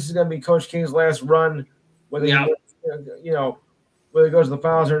this is going to be Coach K's last run, whether he goes to the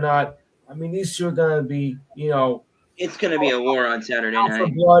finals or not. I mean, these two are going to be, it's going to be a war on Saturday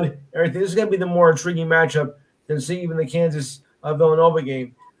night. Blood, everything. This is going to be the more intriguing matchup than see even the Kansas Villanova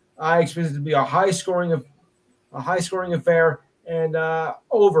game. I expect it to be a high scoring affair, and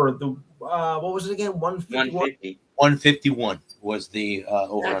over the what was it again? 150. 151 was the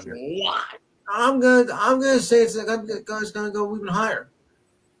over under. I'm gonna say it's gonna go even higher.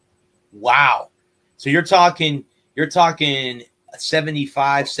 Wow. So you're talking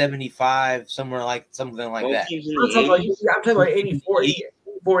 75, something like that. I'm talking about 84,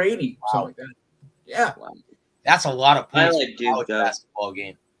 480, something like that. Yeah. Wow. That's a lot of points for a college basketball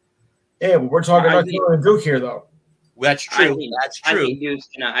game. Yeah, but we're talking about Duke here, though. That's true.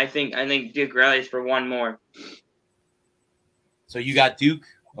 I think Duke rallies for one more. So you got Duke.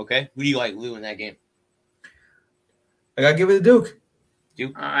 Okay. Who do you like, Lou, in that game? I gotta give it to Duke.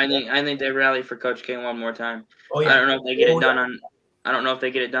 Duke. I think they rally for Coach K one more time. Oh, yeah. I don't know if they get it done on. I don't know if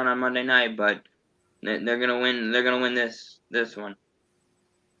they get it done on Monday night, but they're gonna win. They're gonna win this one.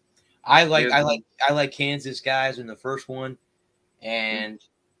 I like Kansas guys in the first one, and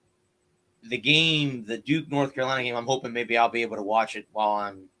the Duke North Carolina game. I'm hoping maybe I'll be able to watch it while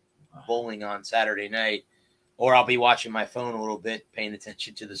I'm bowling on Saturday night, or I'll be watching my phone a little bit, paying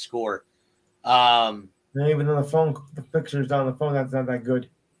attention to the score. Even on the phone, the pictures on the phone, that's not that good.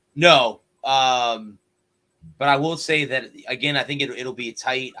 No, but I will say that again. I think it'll be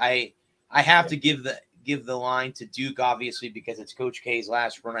tight. I have to give the line to Duke, obviously, because it's Coach K's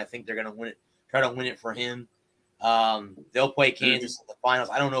last run. I think they're going to win it, try to win it for him. They'll play Kansas in the finals.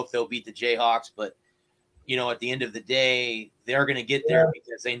 I don't know if they'll beat the Jayhawks, but at the end of the day, they're going to get there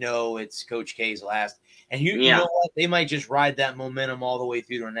because they know it's Coach K's last. And you know what? They might just ride that momentum all the way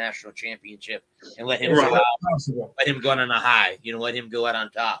through to a national championship and let him go out. Let him go out on a high. Let him go out on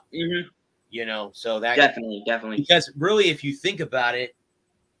top. Mm-hmm. So that definitely. Because really, if you think about it,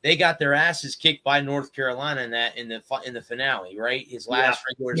 they got their asses kicked by North Carolina in the finale, right? His last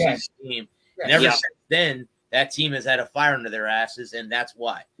regular season game. And ever since then, that team has had a fire under their asses, and that's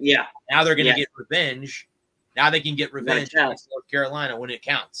why. Yeah. Now they're going to get revenge. Now they can get revenge against North Carolina when it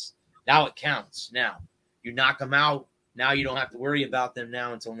counts. Now it counts. Now you knock them out. Now you don't have to worry about them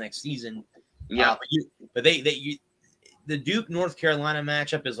now until next season. Yeah. But the Duke North Carolina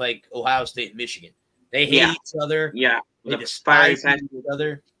matchup is like Ohio State and Michigan. They hate each other. Yeah, they despise each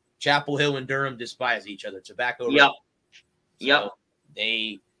other. Chapel Hill and Durham despise each other. Tobacco Road.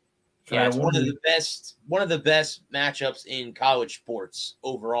 They. Yeah, it's one of the best matchups in college sports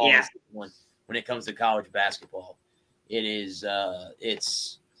overall. Yeah. When it comes to college basketball, it is.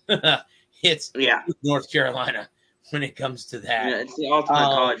 It's North Carolina when it comes to that. Yeah, it's the ultimate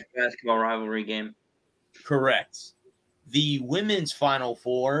college basketball rivalry game. Correct. The women's Final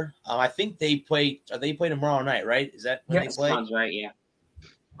Four, I think they play. They play tomorrow night, right? Is that when they play? Sounds right. Yeah.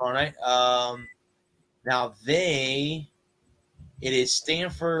 Tomorrow night. Now it is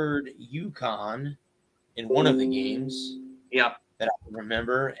Stanford UConn in one of the games. Yep. That I can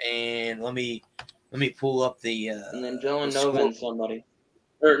remember, and let me pull up the. And then Villanova and somebody,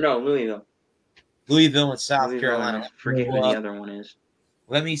 or no, Louisville. Louisville and South Carolina. I forget who the other one is.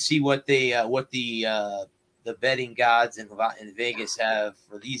 Let me see what the betting gods in Vegas have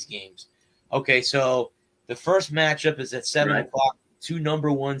for these games. Okay, so the first matchup is at 7 o'clock. 2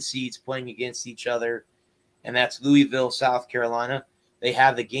 number 1 seeds playing against each other, and that's Louisville, South Carolina. They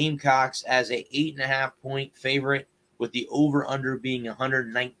have the Gamecocks as a 8.5-point favorite, with the over/under being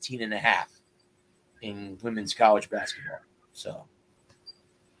 119.5 in women's college basketball. So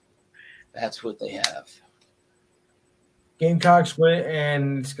that's what they have. Gamecocks win,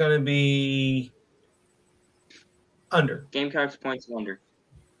 and it's going to be under. Gamecocks points under.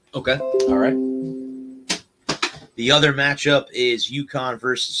 Okay. All right. The other matchup is UConn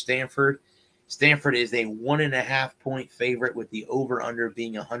versus Stanford. Stanford is a 1.5-point favorite with the over/under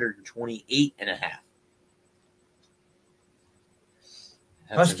being 128.5.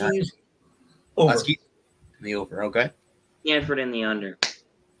 Huskies over. Huskies in the over. Okay. Stanford in the under.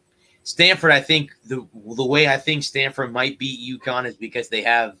 Stanford, I think the way I think Stanford might beat UConn is because they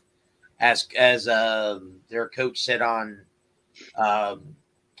have, as their coach said on,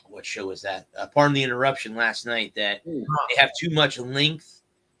 what show was that? Pardon the interruption last night, that they have too much length.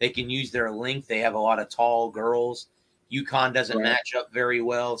 They can use their length. They have a lot of tall girls. UConn doesn't match up very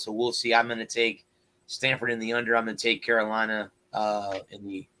well, so we'll see. I'm going to take Stanford in the under. I'm going to take Carolina in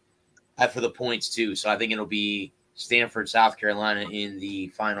the for the points too. So I think it'll be Stanford, South Carolina in the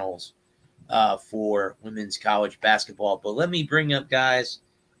finals for women's college basketball. But let me bring up, guys,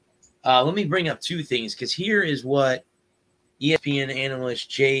 let me bring up 2 things, because here is what ESPN analyst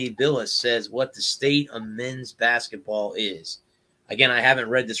Jay Billis says what the state of men's basketball is. Again, I haven't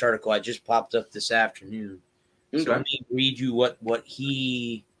read this article. I just popped up this afternoon. Okay. So let me read you what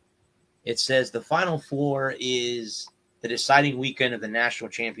it says. The Final Four is the deciding weekend of the national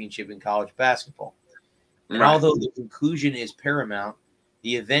championship in college basketball. And although the conclusion is paramount,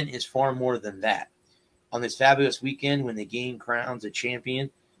 the event is far more than that. On this fabulous weekend, when the game crowns a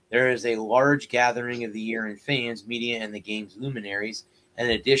champion, there is a large gathering of the year in fans, media, and the game's luminaries.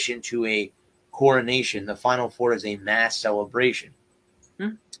 In addition to a coronation, the Final Four is a mass celebration.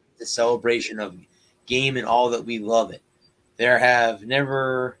 The celebration of game and all that we love it. There's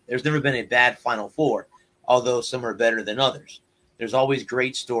never been a bad Final Four, although some are better than others. There's always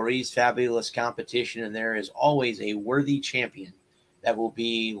great stories, fabulous competition, and there is always a worthy champion that will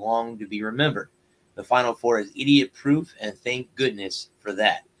be long to be remembered. The Final Four is idiot-proof, and thank goodness for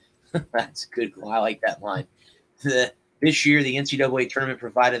that. That's good. I like that line. This year, the NCAA tournament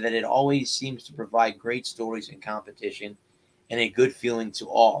provided that it always seems to provide great stories and competition and a good feeling to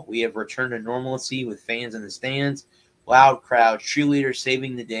all. We have returned to normalcy with fans in the stands, loud crowds, cheerleaders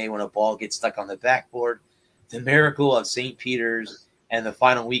saving the day when a ball gets stuck on the backboard, the miracle of St. Peter's, and the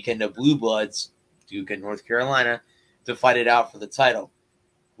final weekend of Blue Bloods, Duke and North Carolina, to fight it out for the title.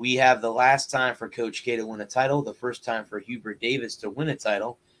 We have the last time for Coach K to win a title, the first time for Hubert Davis to win a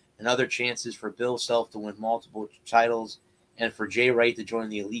title, and other chances for Bill Self to win multiple titles, and for Jay Wright to join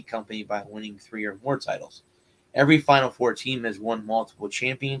the elite company by winning 3 or more titles. Every Final Four team has won multiple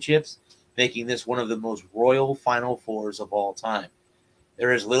championships, making this one of the most royal Final Fours of all time.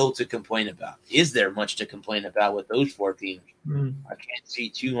 There is little to complain about. Is there much to complain about with those 4 teams? I can't see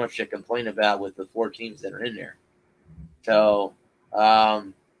too much to complain about with the 4 teams that are in there. So, I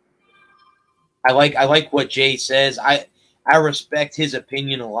like what Jay says. I respect his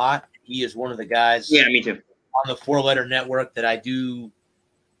opinion a lot. He is one of the guys. Yeah, me too. On the 4-letter network that I do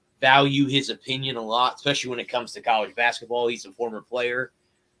value his opinion a lot, especially when it comes to college basketball. He's a former player,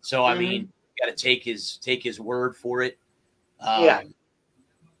 so I mean, you got to take his word for it.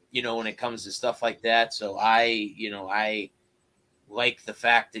 You know, when it comes to stuff like that. So I like the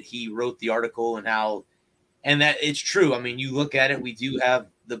fact that he wrote the article and that it's true. I mean, you look at it, we do have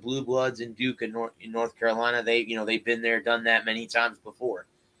the Blue Bloods in Duke and in North Carolina. They've been there, done that many times before.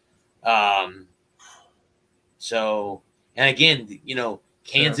 So And again, you know,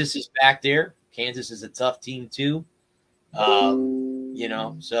 Kansas is back there. Kansas is a tough team too. You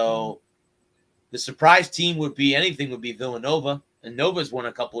know, so the surprise team would be Villanova, and Nova's won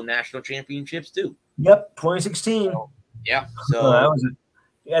a couple of national championships too. Yep, 2016. So, yeah, so that was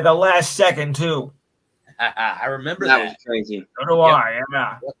the last second too. I remember that. Was crazy. So do I.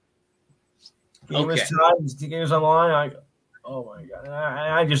 Yeah. Okay. The game was online. Oh my god!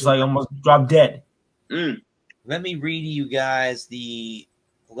 I just almost dropped dead. Let me read you guys the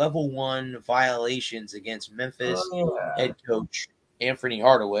level 1 violations against Memphis head coach Anthony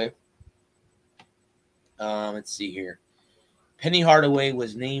Hardaway. Let's see here. Penny Hardaway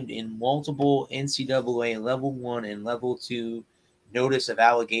was named in multiple NCAA level 1 and level 2 notice of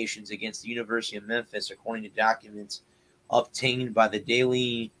allegations against the University of Memphis, according to documents obtained by the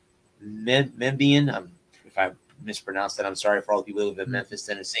Daily Memphian. If I mispronounced that, I'm sorry for all the people who live in Memphis,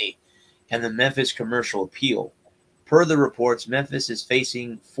 Tennessee, and the Memphis Commercial Appeal. Per the reports, Memphis is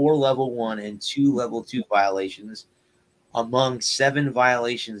facing 4 level 1 and 2 level 2 violations, among 7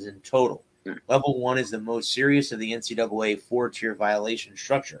 violations in total. Level 1 is the most serious of the NCAA 4-tier violation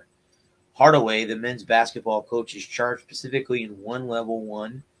structure. Hardaway, the men's basketball coach, is charged specifically in 1 level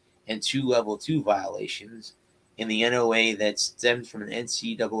 1 and 2 level 2 violations in the NOA that stems from an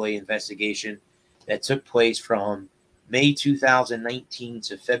NCAA investigation that took place from May 2019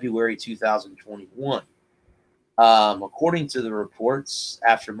 to February 2021. According to the reports,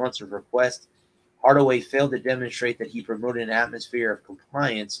 after months of requests, Hardaway failed to demonstrate that he promoted an atmosphere of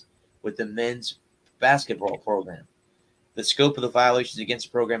compliance with the men's basketball program. The scope of the violations against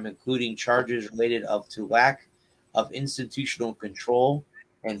the program, including charges related to lack of institutional control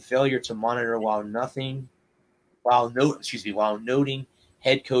and failure to monitor while noting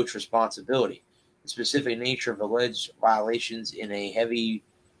head coach responsibility. The specific nature of alleged violations in a heavy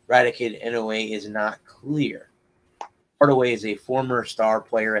radicated NOA is not clear. Hardaway is a former star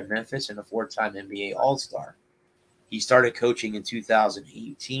player at Memphis and a 4-time NBA All-Star. He started coaching in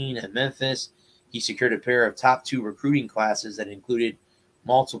 2018 at Memphis. He secured a pair of top 2 recruiting classes that included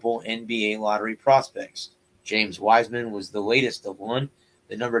multiple NBA lottery prospects. James Wiseman was the latest of one,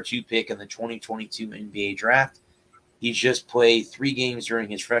 the number 2 pick in the 2022 NBA draft. He just played 3 games during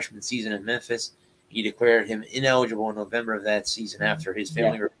his freshman season in Memphis. He declared him ineligible in November of that season after his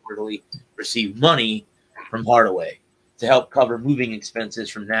family reportedly received money from Hardaway to help cover moving expenses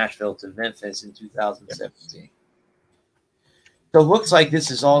from Nashville to Memphis in 2017. So it looks like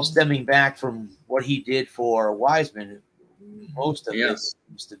this is all stemming back from what he did for Wiseman. Most of this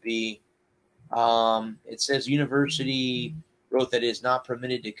seems to be. It says university wrote that it is not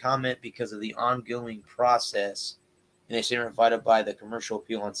permitted to comment because of the ongoing process in a statement provided by the Commercial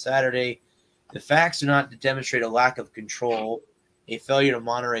Appeal on Saturday. The facts do not demonstrate a lack of control, a failure to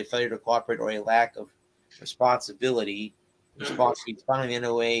monitor, a failure to cooperate, or a lack of responsibility. Finally, the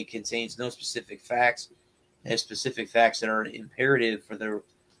NOA contains no specific facts. Has specific facts that are imperative for the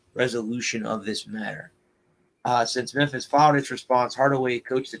resolution of this matter. Since Memphis filed its response, Hardaway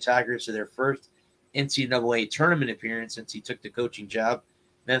coached the Tigers to their first NCAA tournament appearance since he took the coaching job.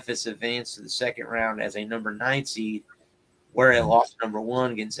 Memphis advanced to the second round as a number 9 seed, where it lost number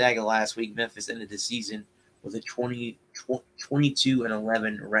 1 Gonzaga last week. Memphis ended the season with a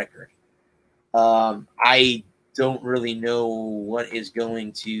 22-11 record. I don't really know what is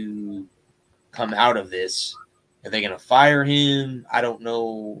going to come out of this. Are they going to fire him? I don't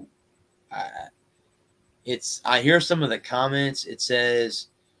know. I hear some of the comments. It says,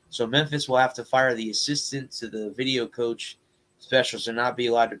 so Memphis will have to fire the assistant to the video coach. Specialists will not be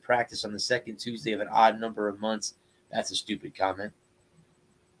allowed to practice on the second Tuesday of an odd number of months. That's a stupid comment.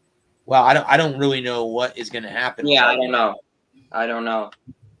 Well, I don't really know what is going to happen. Yeah, I don't know.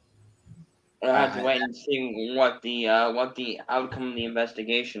 I'll have to wait and see what the outcome of the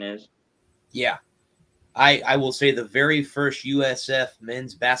investigation is. Yeah. I will say the very first USF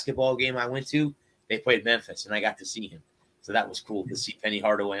men's basketball game I went to, they played Memphis, and I got to see him. So that was cool to see Penny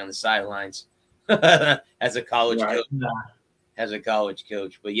Hardaway on the sidelines as a college coach.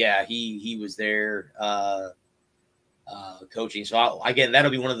 But yeah, he was there coaching. So again,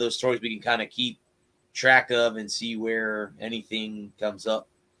 that'll be one of those stories we can kind of keep track of and see where anything comes up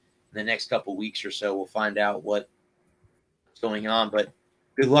in the next couple weeks or so. We'll find out what's going on. But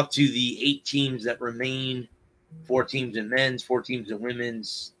good luck to the 8 teams that remain, 4 teams in men's, 4 teams in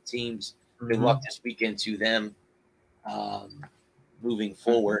women's teams. Good luck this weekend to them moving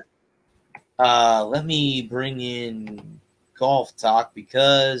forward. Let me bring in golf talk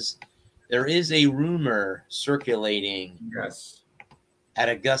because there is a rumor circulating at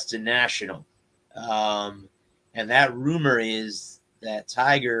Augusta National. And that rumor is that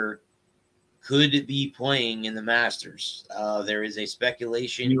Tiger could be playing in the Masters. There is a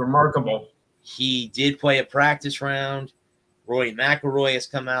speculation. Be remarkable. He did play a practice round. Rory McIlroy has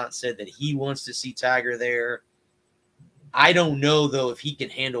come out and said that he wants to see Tiger there. I don't know, though, if he can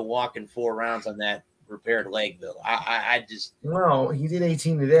handle walking 4 rounds on that repaired leg, though. I just... Well, he did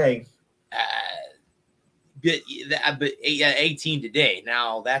 18 today. But 18 today.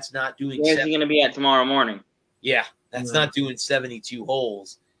 Now, that's not doing... Where's he going to be at tomorrow morning? Yeah, that's not doing 72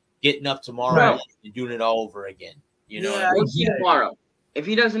 holes, getting up tomorrow and doing it all over again. You know, we'll see tomorrow. If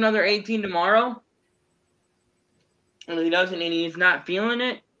he does another 18 tomorrow, and he doesn't, and he's not feeling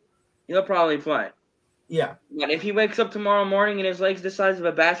it, he'll probably play. Yeah. But if he wakes up tomorrow morning and his leg's the size of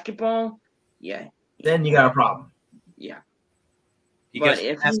a basketball, yeah. Then you got a problem. Yeah. But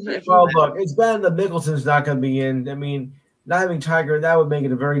look, it's bad that Mickelson's not going to be in. I mean, not having Tiger, that would make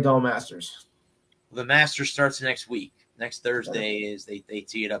it a very dull Masters. The Masters starts next week. Next Thursday is they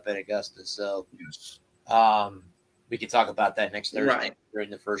tee it up at Augusta. So we can talk about that next Thursday during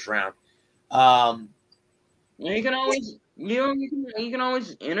the first round. You can always you can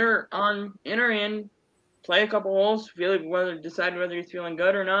always enter in, play a couple holes, decide whether he's feeling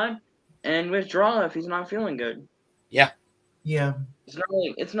good or not, and withdraw if he's not feeling good. Yeah. Yeah.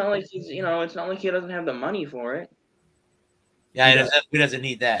 It's not like he's it's not like he doesn't have the money for it. Yeah, he doesn't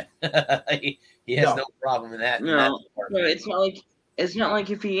need that. he has no problem in that. No, it's not like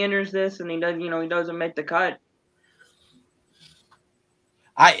if he enters this and he doesn't make the cut.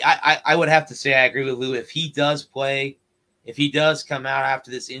 I would have to say I agree with Lou. If he does play, if he does come out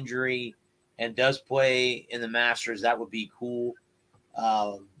after this injury and does play in the Masters, that would be cool.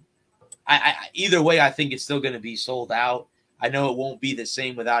 Either way, I think it's still going to be sold out. I know it won't be the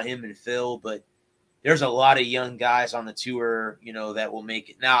same without him and Phil, but there's a lot of young guys on the tour, that will make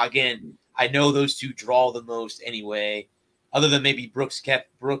it. Now, again, I know those two draw the most anyway, other than maybe Brooks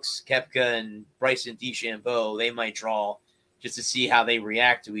Koepka and Bryson DeChambeau. They might draw just to see how they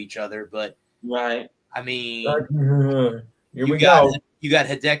react to each other. But I mean, you got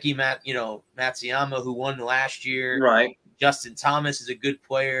Hideki Matsuyama, who won last year. Right. Justin Thomas is a good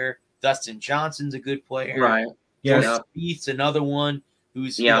player. Dustin Johnson's a good player. Right. Yeah. Spieth's another one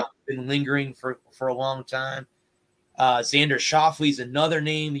who's been lingering for a long time. Xander Schauffele's another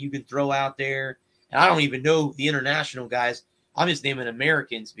name that you can throw out there. And I don't even know the international guys. I'm just naming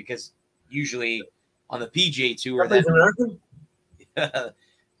Americans because usually on the PGA Tour, that's American.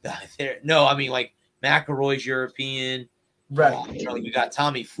 No, I mean like McIlroy's European. Right. You got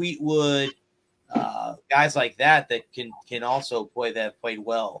Tommy Fleetwood, guys like that can also play that played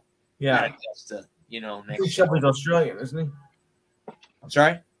well. Yeah. Schauffele's Australian, isn't he? I'm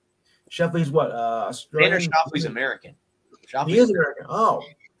sorry? Schauffele's what? Australian? Xander Schauffele's American. He is American. Oh.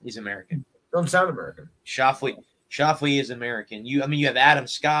 He's American. Don't sound American. Schauffele is American. You have Adam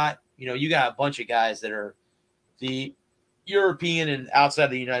Scott. You got a bunch of guys that are the European and outside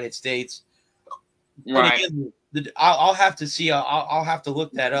the United States. Right. And again, I'll have to see. I'll have to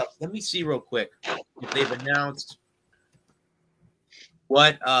look that up. Let me see real quick if they've announced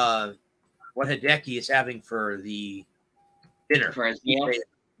what Hideki is having for the dinner. For his meal?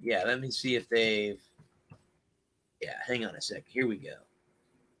 Yeah, let me see if they've. Yeah, hang on a sec. Here we go.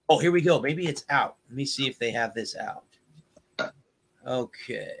 Oh, here we go. Maybe it's out. Let me see if they have this out.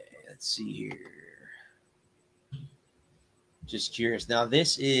 Okay, let's see here. Just curious. Now,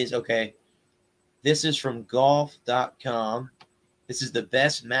 this is from golf.com. This is the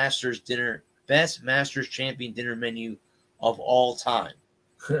best Masters champion dinner menu of all time.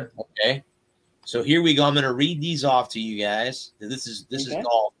 Okay. So here we go. I'm going to read these off to you guys. This is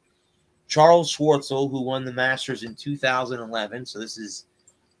golf. Charles Schwartzel, who won the Masters in 2011. So this.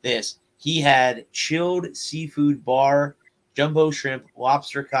 He had chilled seafood bar, jumbo shrimp,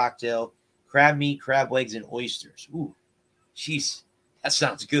 lobster cocktail, crab meat, crab legs, and oysters. Ooh, jeez, that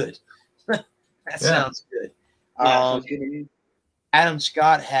sounds good. Sounds good. Adam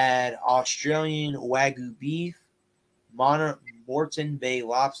Scott had Australian Wagyu beef, Moreton Bay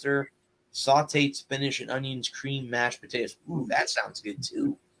lobster, sauteed spinach and onions, cream mashed potatoes. Ooh, that sounds good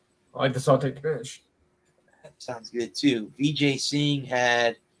too. I like the sauteed spinach. That sounds good too. Vijay Singh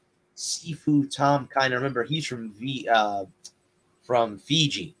had seafood Tom kind of. Remember, he's from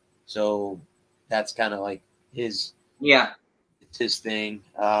Fiji, so that's kind of like his thing.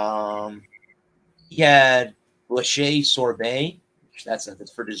 He had Lachey sorbet. That's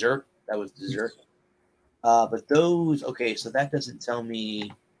for dessert. That was dessert. But those, okay, so that doesn't tell me.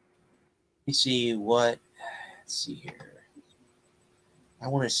 Let me see what. Let's see here. I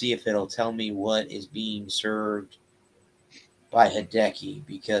want to see if it'll tell me what is being served by Hideki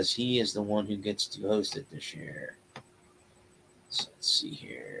because he is the one who gets to host it this year. So let's see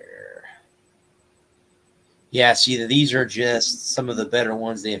here. Yeah, see, these are just some of the better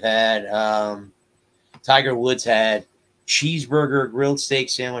ones they've had. Tiger Woods had cheeseburger, grilled steak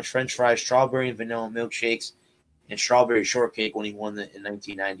sandwich, French fries, strawberry and vanilla milkshakes, and strawberry shortcake when he won in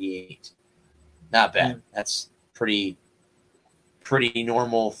 1998. Not bad. Mm. That's pretty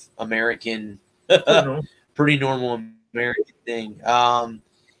normal American, pretty normal American thing.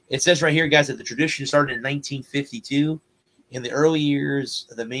 It says right here, guys, that the tradition started in 1952. In the early years,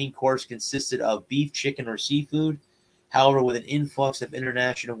 the main course consisted of beef, chicken, or seafood. However, with an influx of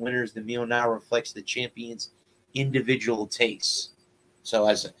international winners, the meal now reflects the champions' individual tastes. So,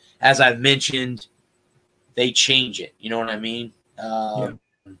 as I've mentioned, they change it. You know what I mean?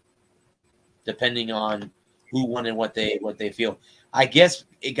 Depending on who won and what they feel. I guess,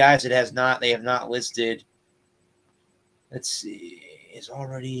 guys, they have not listed. Let's see, is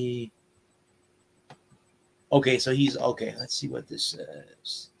already. Okay, so he's okay. Let's see what this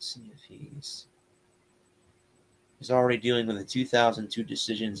says. See if he's already dealing with the 2002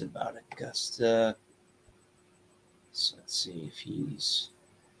 decisions about Augusta. So let's see if he's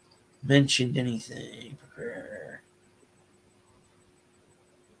mentioned anything.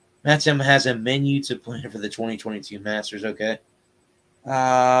 Mattem has a menu to plan for the 2022 Masters. Okay.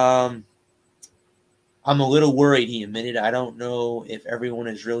 I'm a little worried, he admitted. I don't know if everyone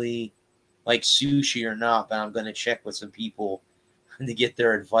is really like sushi or not, but I'm going to check with some people to get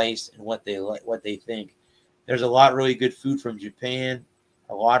their advice and what they think. There's a lot of really good food from Japan,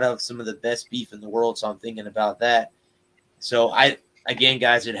 a lot of some of the best beef in the world, so I'm thinking about that. So again,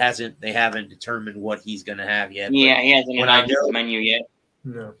 guys, they haven't determined what he's going to have yet. Yeah, he hasn't announced the menu yet.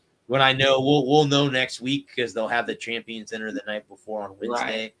 No. When I know, we'll know next week because they'll have the Champions Dinner the night before on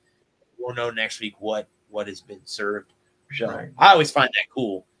Wednesday. Right. We'll know next week what has been served. So I always find that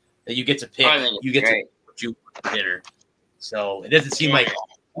cool that you get to pick. You get to pick what you want for dinner. So it doesn't seem like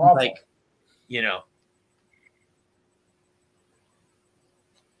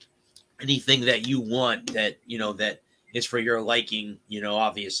anything that you want that that is for your liking.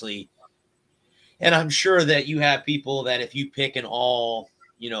 Obviously, and I'm sure that you have people that if you pick an all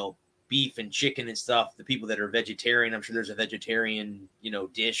beef and chicken and stuff, the people that are vegetarian, I'm sure there's a vegetarian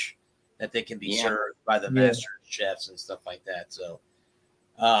dish that they can be served by the master chefs and stuff like that. So,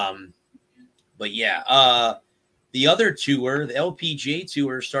 but yeah, the other tour, the LPGA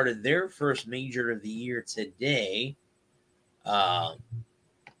Tour, started their first major of the year today.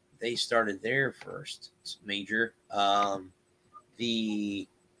 They started their first major, the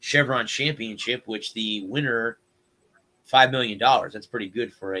Chevron Championship, which the winner, $5 million. That's pretty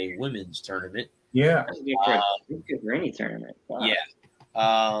good for a women's tournament. Yeah, that's good for any tournament. Wow.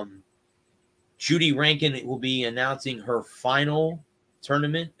 Yeah. Judy Rankin will be announcing her final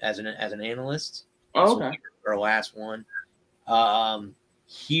tournament as an analyst. Oh, okay. Her last one.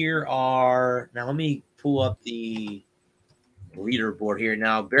 Here are now. Let me pull up the leaderboard here.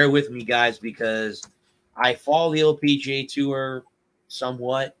 Now, bear with me, guys, because I follow the LPGA Tour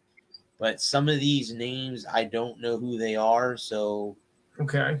somewhat, but some of these names I don't know who they are. So,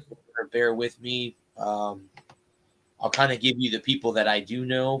 bear with me. I'll kind of give you the people that I do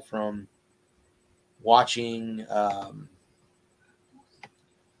know from watching.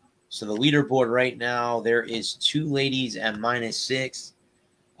 So the leaderboard right now, there is two ladies at -6.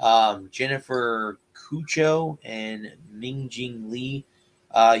 Jennifer Cucho and Mingjing Lee.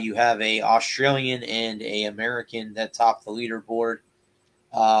 You have a Australian and a American that top the leaderboard.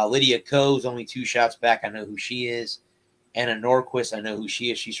 Lydia Ko is only 2 shots back. I know who she is. Anna Norquist, I know who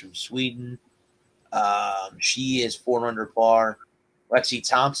she is. She's from Sweden. She is 4 under par. Lexi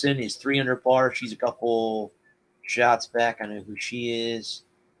Thompson is 3 under par. She's a couple shots back. I know who she is.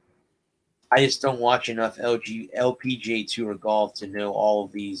 I just don't watch enough LPGA Tour golf to know all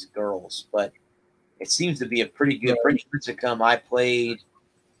of these girls, but it seems to be a pretty good. Pretty years to come, I played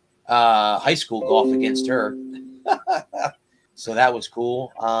high school golf against her, so that was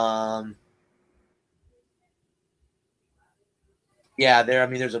cool. Yeah,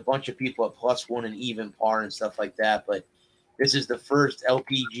 there's a bunch of people at +1 and even par and stuff like that, but this is the first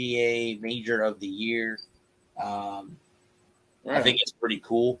LPGA major of the year. I think it's pretty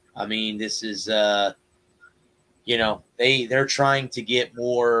cool. I mean, this is, they're trying to get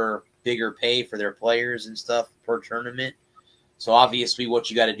more bigger pay for their players and stuff per tournament. So obviously what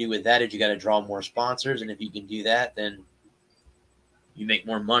you got to do with that is you got to draw more sponsors. And if you can do that, then you make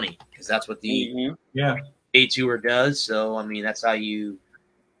more money because that's what the A Tour does. So, I mean, that's how you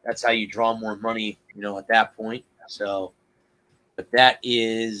draw more money, at that point. So, but that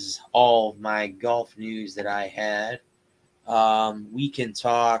is all of my golf news that I had. We can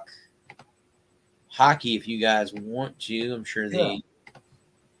talk hockey if you guys want to. I'm sure the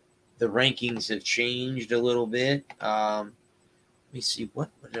the rankings have changed a little bit. Let me see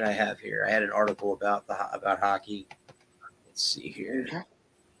what did I have here. I had an article about hockey. Let's see here.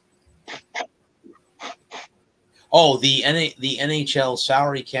 Oh, the NHL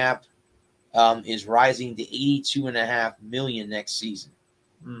salary cap is rising to $82.5 million next season.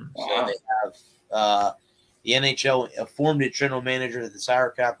 So they have the NHL informed its general manager that the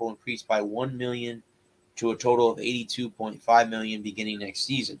salary cap will increase by $1 million to a total of $82.5 million beginning next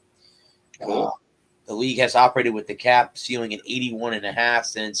season. Cool. The league has operated with the cap ceiling at 81.5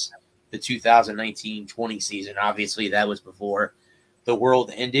 since the 2019-20 season. Obviously, that was before the world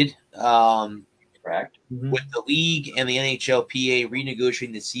ended. Correct. With the league and the NHLPA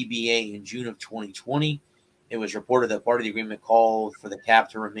renegotiating the CBA in June of 2020, it was reported that part of the agreement called for the cap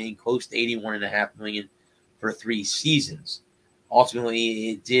to remain close to $81.5 million for 3 seasons.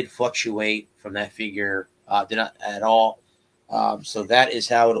 Ultimately, it did fluctuate from that figure, did not at all. So that is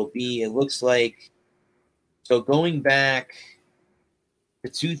how it'll be. It looks like. So going back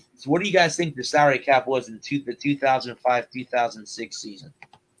to what do you guys think the salary cap was in the 2005-2006 season?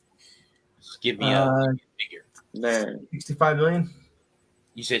 Just give me a figure. 65 million.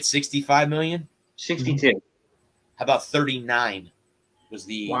 You said 65 million? 62. How about 39 was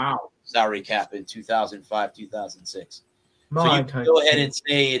the salary cap in 2005-2006? So you can go ahead and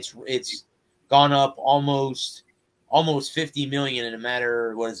say it's gone up almost 50 million in a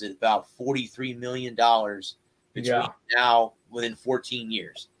matter, what is it, about $43 million between now within 14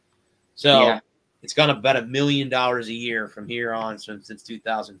 years. So it's gone up about $1 million a year from here on since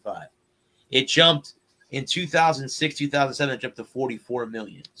 2005. It jumped in 2006, 2007, it jumped to 44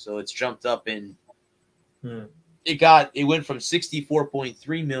 million. So it's jumped up in it went from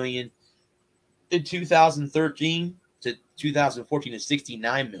 64.3 million in 2013 to 2014 to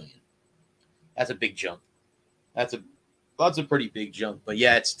 69 million. That's a big jump. That's a pretty big jump. But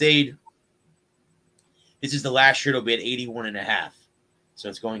yeah, it stayed. This is the last year it'll be at 81.5. So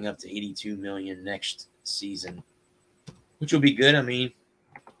it's going up to 82 million next season, which will be good. I mean,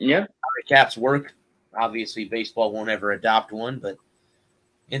 salary caps work. Obviously, baseball won't ever adopt one, but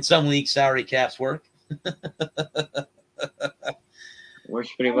in some leagues, salary caps work. Works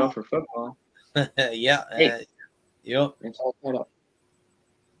pretty well for football. Yeah. Yep. It's all set up.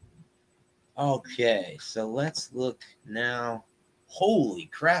 Okay, so let's look now. Holy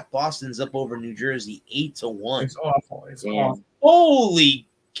crap! Boston's up over New Jersey 8-1. It's awful. It's awful. Holy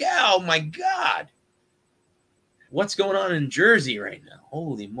cow! My God, what's going on in Jersey right now?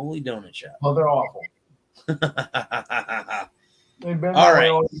 Holy moly, donut shop! Well, they're awful. All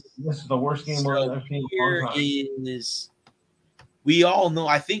right, this is the worst game so here is. We all know.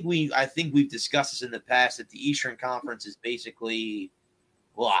 I think we've discussed this in the past that the Eastern Conference is basically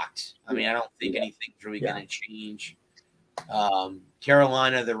locked. I mean, I don't think anything's really going to change.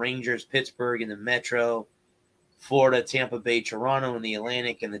 Carolina, the Rangers, Pittsburgh, and the Metro, Florida, Tampa Bay, Toronto, and the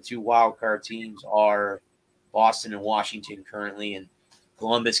Atlantic, and the 2 wildcard teams are Boston and Washington currently, and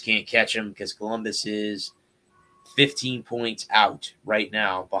Columbus can't catch them because Columbus is 15 points out right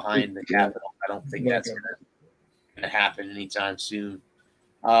now behind the Capitol. I don't think that's going to happen anytime soon.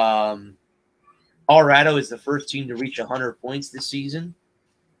 Colorado is the first team to reach 100 points this season.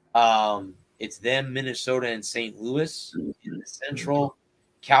 It's them, Minnesota, and St. Louis in the Central,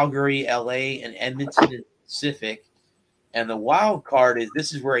 Calgary, LA, and Edmonton in the Pacific. And the wild card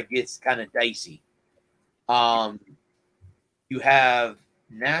this is where it gets kind of dicey. You have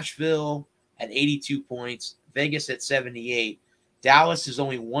Nashville at 82 points, Vegas at 78. Dallas is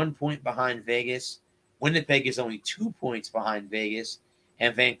only 1 point behind Vegas. Winnipeg is only 2 points behind Vegas.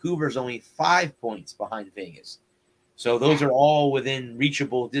 And Vancouver is only 5 points behind Vegas. So those are all within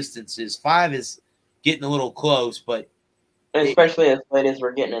reachable distances. 5 is getting a little close, but especially as late as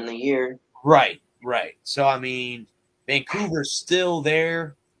we're getting in the year. Right. So I mean, Vancouver's still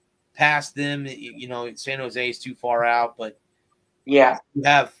there, past them. You know, San Jose is too far out, but you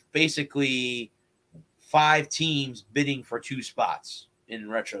have basically 5 teams bidding for 2 spots in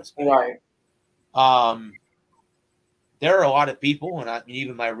retrospect. Right. There are a lot of people, and I mean,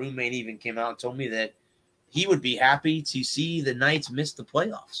 even my roommate even came out and told me that he would be happy to see the Knights miss the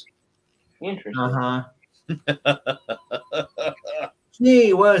playoffs. Interesting.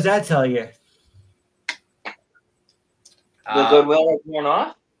 Gee, what does that tell you? The goodwill has worn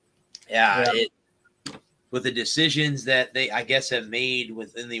off? Yeah. With the decisions that they, I guess, have made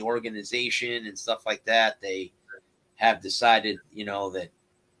within the organization and stuff like that, they have decided, you know, that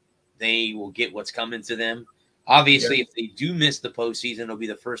they will get what's coming to them. Obviously, if they do miss the postseason, it'll be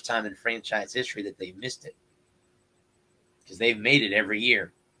the first time in franchise history that they've missed it, because they've made it every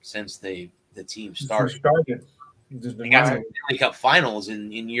year since the team started. They got some Stanley Cup finals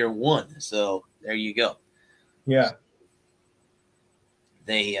in year one. So there you go. Yeah.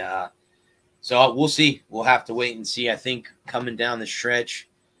 So we'll see. We'll have to wait and see. I think coming down the stretch,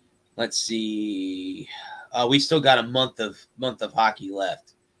 let's see. We still got a month of hockey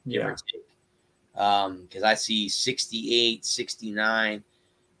left, give or take. Because I see 68, 69.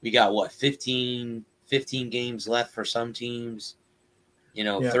 We got what, 15 games left for some teams.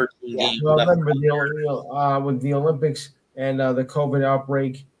 13 games left. Remember with the Olympics and the COVID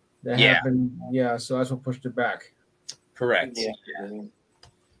outbreak that happened. Yeah, so that's what pushed it back. Correct. Yeah.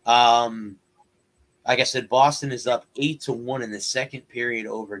 Like I said, Boston is up 8-1 in the second period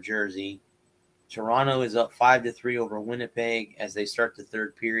over Jersey. Toronto is up 5-3 over Winnipeg as they start the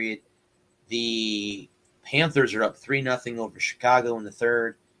third period. The Panthers are up 3-0 over Chicago in the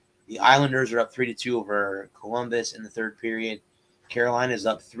third. The Islanders are up 3-2 over Columbus in the third period. Carolina is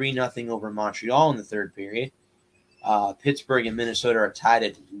up 3-0 over Montreal in the third period. Pittsburgh and Minnesota are tied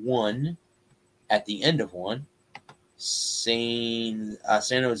at 1 at the end of one. San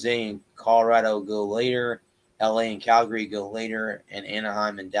Jose and Colorado go later. LA and Calgary go later, and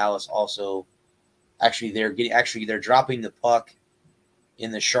Anaheim and Dallas also. Actually, they're dropping the puck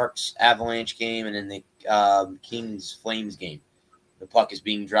in the Sharks Avalanche game and in the Kings Flames game. The puck is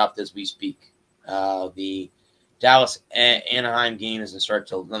being dropped as we speak. The Dallas Anaheim game doesn't start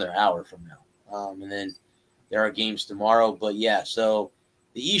till another hour from now, and then there are games tomorrow. But yeah, so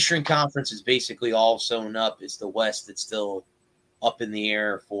the Eastern Conference is basically all sewn up. It's the West that's still up in the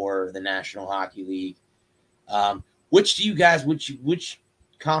air for the National Hockey League. Which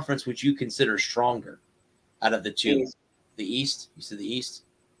conference would you consider stronger out of the two? East. The East? You said the East?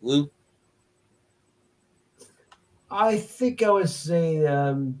 Lou? I think I would say,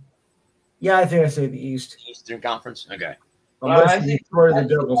 I think I'd say the East. Eastern Conference? Okay. I think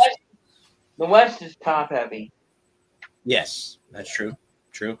the West is top heavy. Yes, that's true.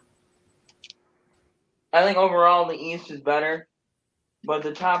 True. I think overall the East is better, but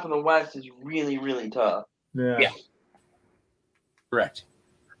the top of the West is really, really tough. Yeah. Correct.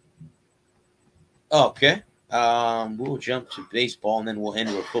 Okay. We'll jump to baseball and then we'll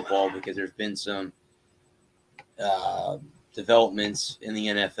end with football because there's been some developments in the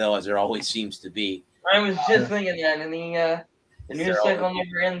NFL, as there always seems to be. I was just thinking that the news cycle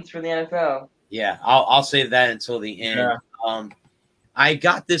never ends for the NFL. Yeah, I'll save that until the end. Yeah. I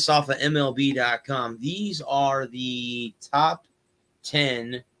got this off of MLB.com. These are the top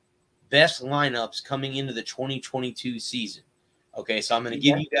 10 best lineups coming into the 2022 season. Okay, so I'm going to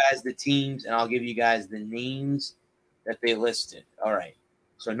give you guys the teams, and I'll give you guys the names that they listed. All right.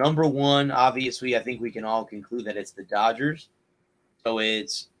 So number one, obviously, I think we can all conclude that it's the Dodgers. So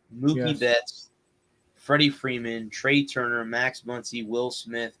it's Mookie Betts, Freddie Freeman, Trey Turner, Max Muncy, Will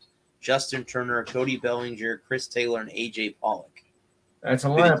Smith, Justin Turner, Cody Bellinger, Chris Taylor, and A.J. Pollock. That's a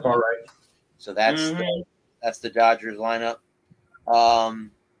lineup, all right. So that's the Dodgers lineup.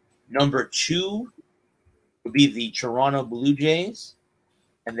 Number two would be the Toronto Blue Jays,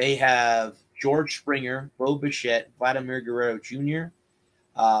 and they have George Springer, Bo Bichette, Vladimir Guerrero Jr.,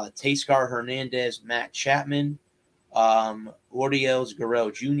 Teoscar Hernandez, Matt Chapman, Ordeos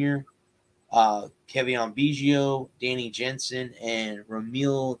Guerrero Jr., Kevion Biggio, Danny Jensen, and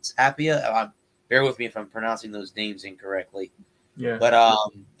Ramil Tapia. Bear with me if I'm pronouncing those names incorrectly. Yeah, but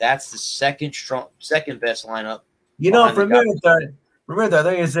that's the second best lineup. For a minute there, remember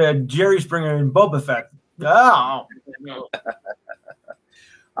there is Jerry Springer and Boba Fett. Oh,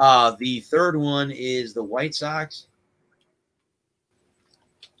 the third one is the White Sox.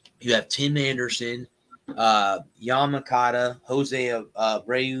 You have Tim Anderson, Yamakata, Jose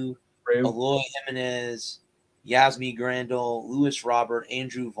Abreu, Eloy Jimenez, Yasmi Grandal, Lewis Robert,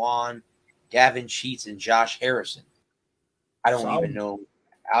 Andrew Vaughn, Gavin Sheets, and Josh Harrison. I don't even know.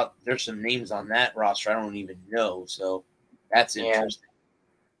 There's some names on that roster I don't even know, so that's interesting.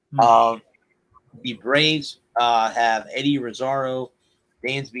 The Braves have Eddie Rosario,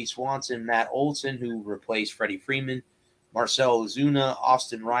 Dansby Swanson, Matt Olson, who replaced Freddie Freeman, Marcell Ozuna,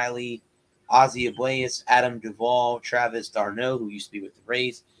 Austin Riley, Ozzie Abreu, Adam Duvall, Travis d'Arnaud, who used to be with the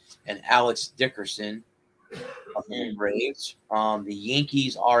Rays, and Alex Dickerson of the Braves. The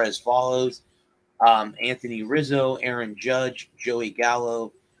Yankees are as follows: Anthony Rizzo, Aaron Judge, Joey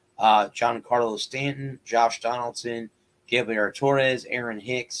Gallo, Giancarlo Stanton, Josh Donaldson, Gabriel Torres, Aaron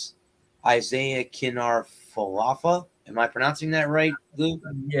Hicks, Isaiah Kinar-Falefa. Am I pronouncing that right, Lou?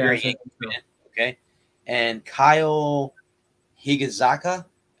 Yeah. Okay. And Kyle Higazaka.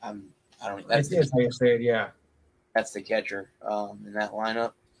 I don't know. That's how you say it, yeah. That's the catcher in that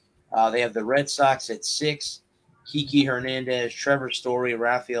lineup. They have the Red Sox at 6. Kiki Hernandez, Trevor Story,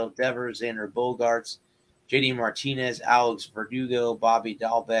 Rafael Devers, Xander Bogaerts, JD Martinez, Alex Verdugo, Bobby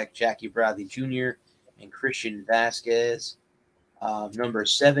Dahlbeck, Jackie Bradley Jr., and Christian Vasquez. Number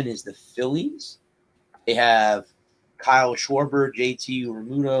 7 is the Phillies. They have Kyle Schwarber, JT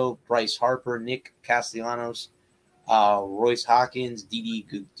Realmuto, Bryce Harper, Nick Castellanos, Royce Hawkins, Didi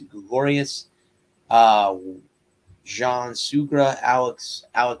Gregorius, Jean Sugra,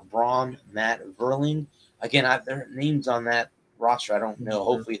 Alec Braun, Matt Verling. Again, their names on that roster, I don't know.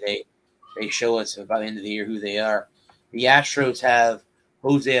 Hopefully they show us by the end of the year who they are. The Astros have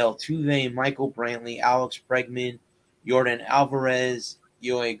Jose Altuve, Michael Brantley, Alex Bregman, Jordan Alvarez,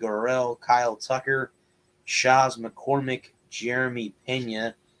 Yoel Gurriel, Kyle Tucker, Shaz McCormick, Jeremy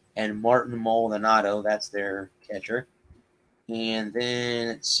Pena, and Martin Maldonado. That's their catcher. And then,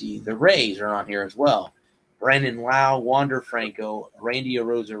 let's see, the Rays are on here as well. Brandon Lau, Wander Franco, Randy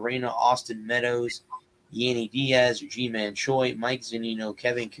Arozarena, Austin Meadows, Yanni Diaz, G-Man Choi, Mike Zunino,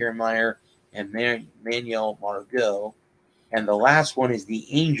 Kevin Kiermaier, and Manuel Margot. And the last one is the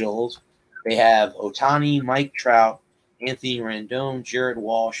Angels. They have Ohtani, Mike Trout, Anthony Rendon, Jared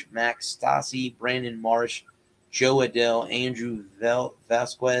Walsh, Max Stassi, Brandon Marsh, Joe Adell, Andrew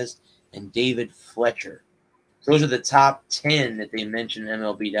Vasquez, and David Fletcher. Those are the top 10 that they mentioned in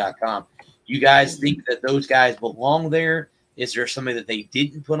MLB.com. You guys think that those guys belong there? Is there somebody that they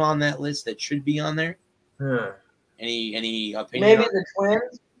didn't put on that list that should be on there? Any opinion? Maybe the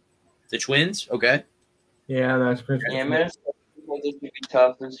Twins. The Twins? Okay. Yeah, that's pretty. Yeah, Minnesota is be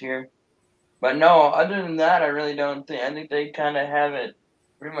tough this year. But no, other than that, I really don't think. I think they kind of have it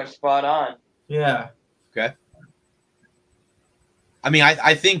pretty much spot on. Yeah. Okay. I mean,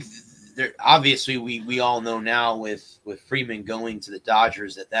 I think obviously we all know now with Freeman going to the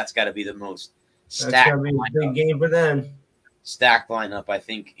Dodgers that's got to be the most stacked. That's gonna be a big game for them. Stacked lineup, I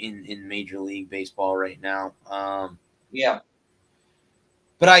think, in Major League Baseball right now. Yeah.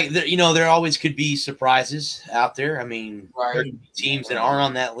 But there always could be surprises out there. I mean, Right. teams that aren't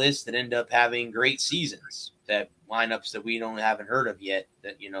on that list that end up having great seasons, that lineups that we haven't heard of yet.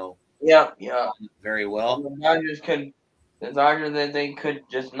 That Yeah. very well. The Dodgers that they could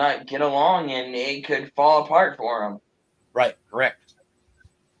just not get along and it could fall apart for them. Right. Correct.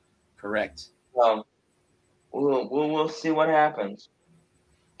 So we'll see what happens.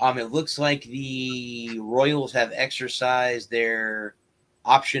 It looks like the Royals have exercised their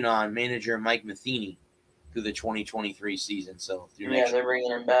option on manager Mike Matheny through the 2023 season. So they're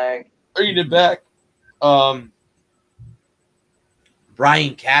bringing him back.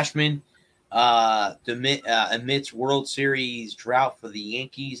 Brian Cashman amidst World Series drought for the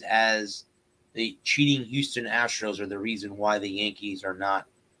Yankees, as the cheating Houston Astros are the reason why the Yankees are not.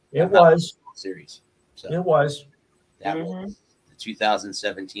 It was World Series. So it was that was the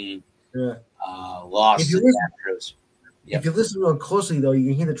 2017 yeah. Loss to the Astros. Yep. If you listen real closely, though, you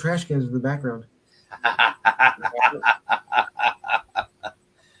can hear the trash cans in the background.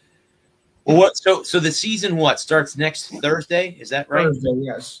 Well, so the season starts next Thursday? Is that right? Thursday,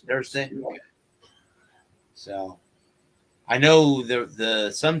 yes. Thursday. Okay. So, I know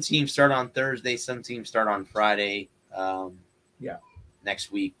the some teams start on Thursday, some teams start on Friday.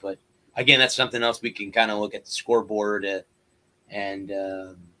 Next week, but again, that's something else we can kind of look at the scoreboard and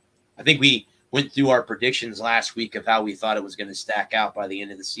I think we went through our predictions last week of how we thought it was going to stack out by the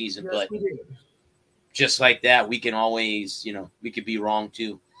end of the season. Yes, but just like that, we can always, we could be wrong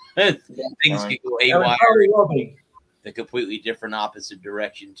too. Things could go haywire, the completely different opposite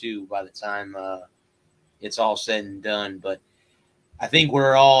direction too by the time it's all said and done. But I think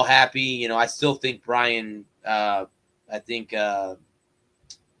we're all happy. I still think Brian, I think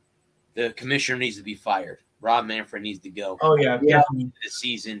the commissioner needs to be fired. Rob Manfred needs to go. Oh, yeah. This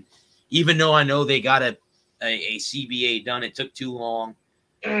season. Even though I know they got a CBA done, it took too long.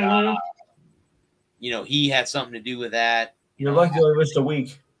 Mm-hmm. He had something to do with that. You're lucky they missed a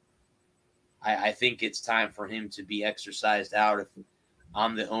week. I think it's time for him to be exercised out if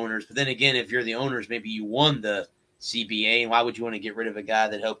I'm the owners. But then again, if you're the owners, maybe you won the CBA. Why would you want to get rid of a guy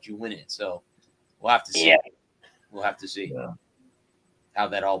that helped you win it? So we'll have to see. Yeah. We'll have to see how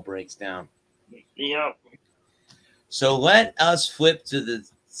that all breaks down. Yep. So let us flip to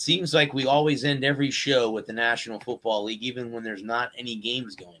seems like we always end every show with the National Football League, even when there's not any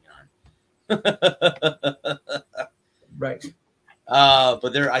games going on. Right.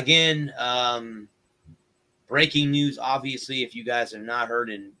 But there, again, breaking news, obviously, if you guys have not heard,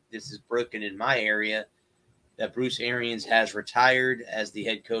 and this is broken in my area, that Bruce Arians has retired as the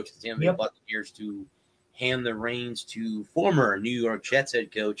head coach of the Tampa Bay Buccaneers to hand the reins to former New York Jets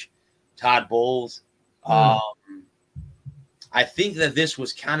head coach Todd Bowles. I think that this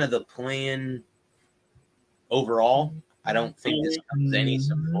was kind of the plan overall. I don't think this comes any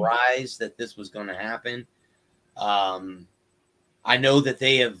surprise that this was going to happen. I know that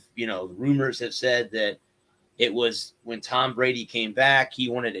they have, rumors have said that it was when Tom Brady came back, he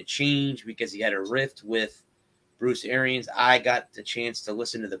wanted to change because he had a rift with Bruce Arians. I got the chance to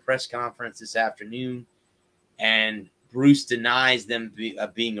listen to the press conference this afternoon, and Bruce denies them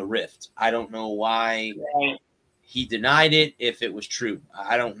being a rift. I don't know why he denied it, if it was true.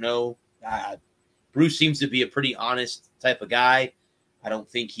 I don't know. Bruce seems to be a pretty honest type of guy. I don't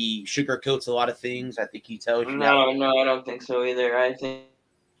think he sugarcoats a lot of things. I think he tells you. No, I don't think so either. I think.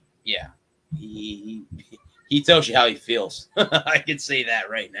 Yeah. He tells you how he feels. I can say that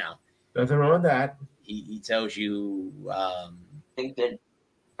right now. Nothing wrong with that. He tells you. I think that.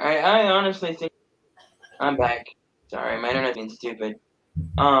 I honestly think. I'm back. Sorry, my internet's being stupid.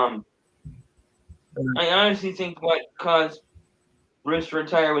 I honestly think what caused Bruce to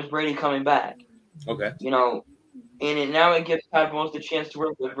retire was Brady coming back. Okay. And now it gives Todd Bowles the chance to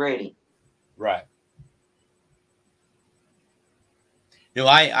work with Brady. Right. No,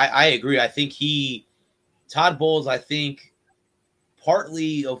 I agree. I think Todd Bowles, I think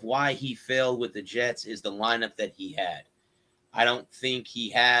partly of why he failed with the Jets is the lineup that he had. I don't think he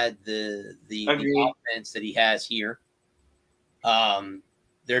had the offense that he has here.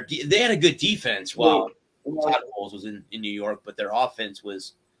 They had a good defense while Todd Bowles was in New York, but their offense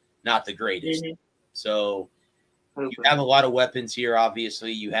was not the greatest. Mm-hmm. So you have a lot of weapons here.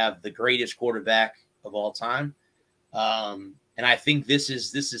 Obviously, you have the greatest quarterback of all time. And I think this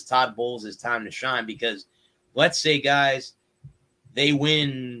is Todd Bowles' time to shine, because let's say, guys, they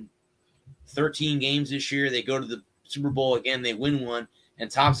win 13 games this year. They go to the Super Bowl again. They win one. And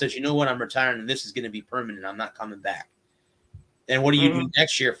Tom says, you know what? I'm retiring, and this is going to be permanent. I'm not coming back. Then what do you do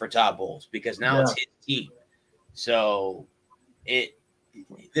next year for Todd Bowles? Because now it's his team. So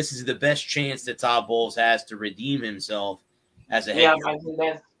this is the best chance that Todd Bowles has to redeem himself as a head coach. I think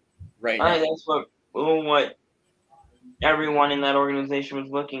that's right. That's what everyone in that organization was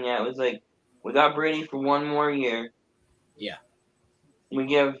looking at. It was like, we got Brady for one more year. Yeah. We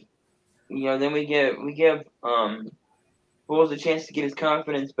give Bowles a chance to get his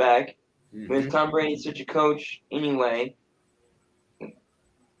confidence back. Mm-hmm. Because Tom Brady's such a coach anyway.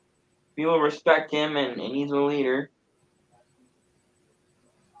 People respect him, and he's a leader.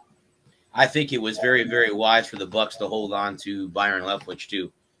 I think it was very, very wise for the Bucs to hold on to Byron Leftwich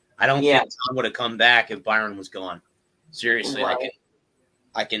too. I don't think Tom would have come back if Byron was gone. Seriously, right.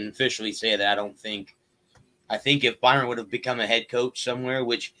 I can officially say that. I think if Byron would have become a head coach somewhere,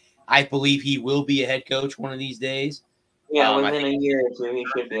 which I believe he will be a head coach one of these days. Yeah, within a year or two, he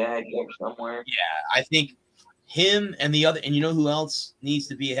should be a head coach somewhere. Yeah, I think him and the other, and you know who else needs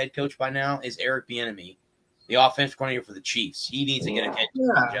to be a head coach by now is Eric Bieniemy, the offensive coordinator for the Chiefs. He needs to get a head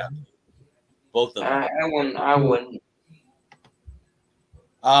coach job. Both of them. I wouldn't.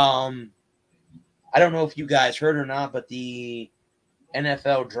 I don't know if you guys heard or not, but the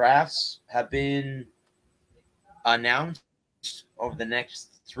NFL drafts have been announced over the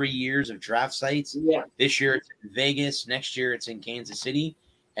next 3 years of draft sites. Yeah. This year it's in Vegas. Next year it's in Kansas City.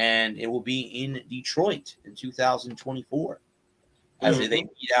 And it will be in Detroit in 2024. As they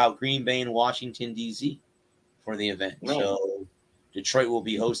beat out Green Bay and Washington, D.C. for the event. Right. So Detroit will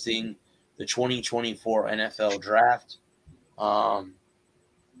be hosting the 2024 NFL draft.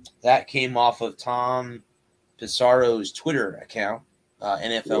 That came off of Tom Pissaro's Twitter account,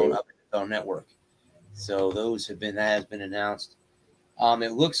 NFL Network. So that has been announced.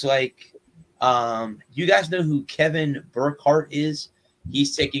 It looks like you guys know who Kevin Burkhardt is.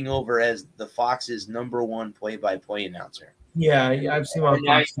 He's taking over as the Fox's #1 play-by-play announcer. Yeah, I've seen one.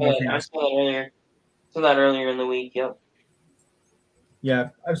 I saw that earlier. Saw that earlier in the week. Yep. Yeah,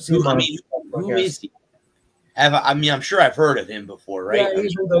 I've seen. Who is he? I'm sure I've heard of him before, right? Yeah,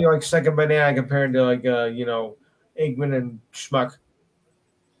 he's like second banana compared to Aikman and Schmuck.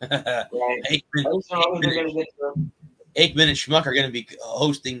 Aikman and Schmuck are going to be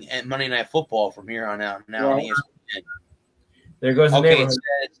hosting Monday Night Football from here on out. Now, there goes the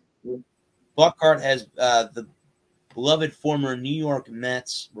neighborhood. Burkhardt has the beloved former New York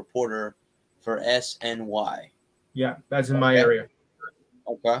Mets reporter for SNY. Yeah, that's in my area.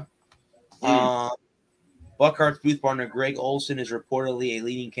 Okay. Burkhardt's booth partner Greg Olson is reportedly a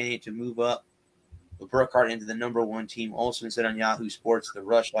leading candidate to move up with Burkhardt into the #1 team. Olson said on Yahoo Sports The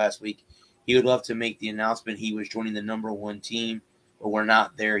Rush last week he would love to make the announcement he was joining the #1 team, but we're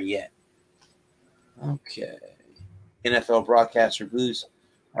not there yet. Okay. NFL broadcaster booths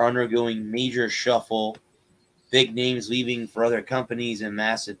are undergoing major shuffle. Big names leaving for other companies and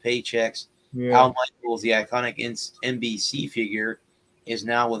massive paychecks. Yeah. Al Michaels, the iconic NBC figure, is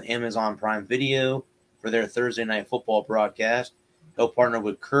now with Amazon Prime Video for their Thursday Night Football broadcast. He'll partner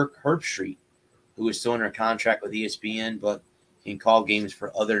with Kirk Herbstreit, who is still under contract with ESPN, but can call games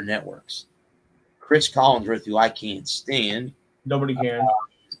for other networks. Chris Collinsworth, who I can't stand. Nobody can.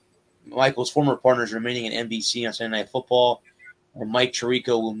 Michael's former partners remaining at NBC on Sunday Night Football, or Mike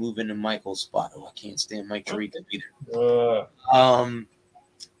Tirico will move into Michael's spot. Oh, I can't stand Mike Tirico either.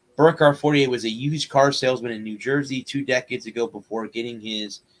 Burkhardt, 48, was a used car salesman in New Jersey 2 decades ago before getting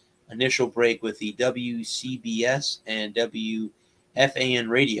his initial break with the WCBS and WFAN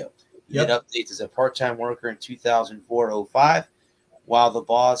radio. He did updates as a part-time worker in 2004-05, while the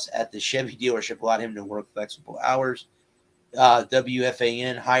boss at the Chevy dealership allowed him to work flexible hours.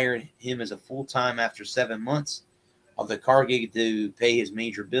 WFAN hired him as a full-time after 7 months of the car gig to pay his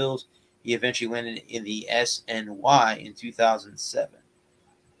major bills. He eventually landed in the SNY in 2007.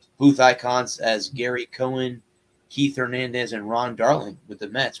 Booth icons as Gary Cohen, Keith Hernandez, and Ron Darling with the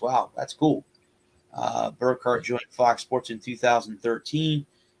Mets. Wow, that's cool. Burkhardt joined Fox Sports in 2013,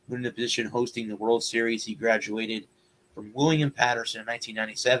 in the position hosting the World Series. He graduated from William Patterson in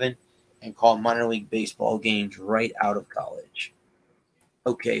 1997 and called minor league baseball games right out of college.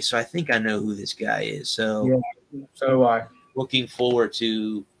 Okay, so I think I know who this guy is. So do I. Looking forward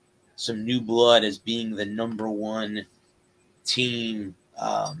to some new blood as being the number one team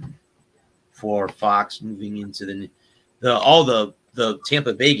for Fox moving into all the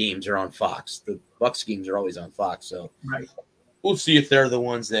Tampa Bay games are on Fox. The Bucs games are always on Fox. So we'll see if they're the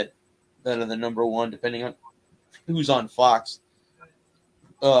ones that are the number one, depending on who's on Fox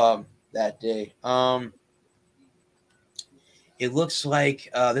that day. It looks like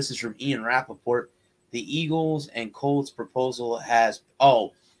this is from Ian Rappaport. The Eagles and Colts proposal has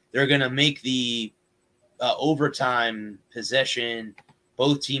they're going to make the overtime possession.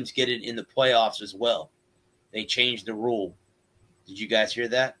 Both teams get it in the playoffs as well. They changed the rule. Did you guys hear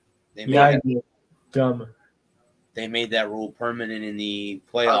that? I did. Dumb. They made that rule permanent in the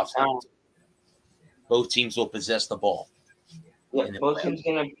playoffs. Both teams will possess the ball. Yeah, both teams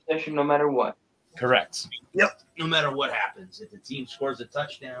get a possession no matter what. Correct. Yep. No matter what happens. If the team scores a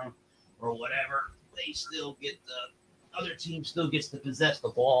touchdown or whatever, they still get the other team still gets to possess the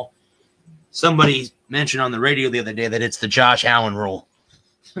ball. Somebody mentioned on the radio the other day that it's the Josh Allen rule.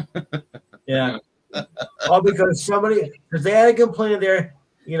 Yeah. Because they had a complaint there,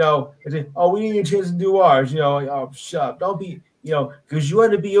 they say, we need a chance to do ours. Shut up. Don't be, because you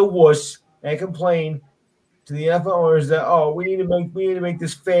had to be a wuss and complain to the NFL owners that, we need to make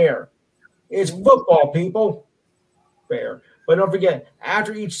this fair. It's football, people. Fair. But don't forget,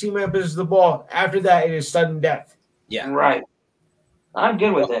 after each team possesses the ball, after that, it is sudden death. Yeah. Right. I'm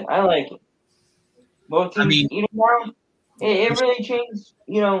good with it. I like it. Both teams, it really changed,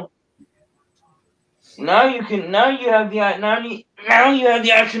 Now you have the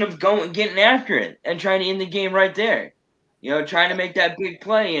option of getting after it and trying to end the game right there. Trying to make that big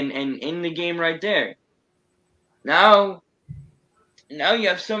play and end the game right there. Now you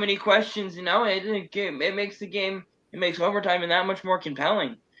have so many questions, and now it makes overtime and that much more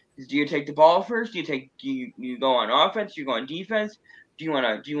compelling. Do you take the ball first? Do you go on offense? Do you go on defense? Do you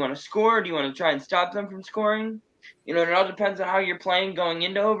want to score? Do you want to try and stop them from scoring? It all depends on how you're playing going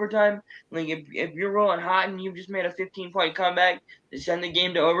into overtime. Like if you're rolling hot and you've just made a 15-point comeback to send the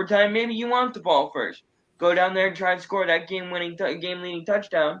game to overtime, maybe you want the ball first. Go down there and try and score that game-leading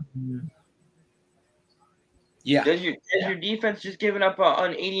touchdown. Yeah. Does your defense just giving up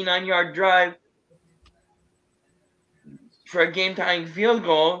an 89-yard drive for a game-tying field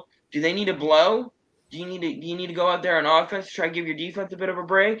goal? Do they need to blow? Do you need to go out there on offense to try to give your defense a bit of a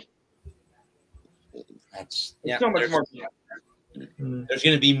break? So much more. There's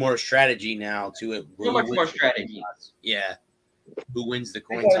going to be more strategy now to it. So much more strategy. Yeah. Who wins the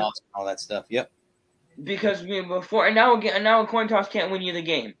coin toss and all that stuff? Yep. Because before and now a coin toss can't win you the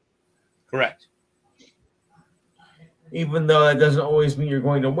game. Correct. Even though that doesn't always mean you're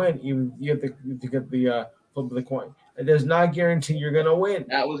going to win, you have to get the flip of the coin. It does not guarantee you're going to win.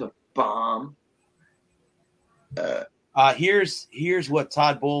 That was a bomb. Here's what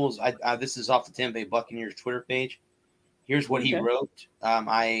Todd Bowles. This is off the Tampa Bay Buccaneers Twitter page. Here's what he wrote.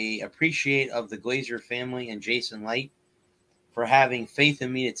 I appreciate of the Glazer family and Jason Light for having faith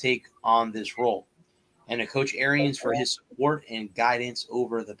in me to take on this role, and to Coach Arians for his support and guidance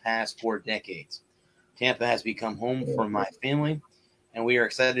over the past 4 decades. Tampa has become home for my family, and we are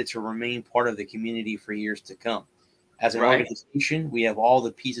excited to remain part of the community for years to come. As an organization, we have all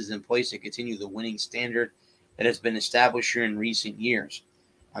the pieces in place to continue the winning standard that has been established here in recent years.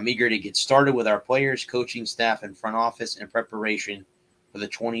 I'm eager to get started with our players, coaching staff, and front office in preparation for the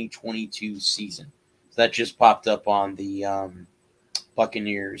 2022 season. So that just popped up on the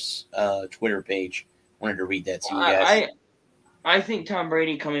Buccaneers Twitter page. Wanted to read that to you guys. I think Tom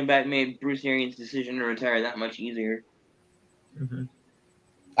Brady coming back made Bruce Arians' decision to retire that much easier. Mm-hmm.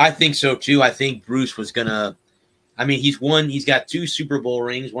 I think so too. I think Bruce was gonna. I mean, he's got 2 Super Bowl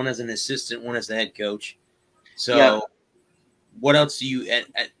rings, one as an assistant, one as the head coach. So, what else do you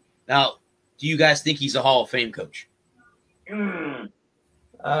now? Do you guys think he's a Hall of Fame coach? No.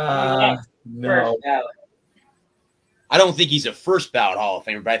 I don't think he's a first ballot Hall of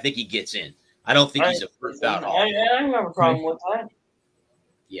Famer, but I think he gets in. I don't think he's a first ballot Hall of Famer. I don't have a problem with that.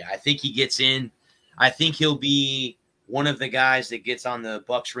 Yeah, I think he gets in. I think he'll be one of the guys that gets on the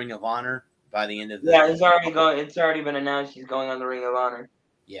Bucs Ring of Honor by the end of the. Yeah, it's already been announced he's going on the Ring of Honor.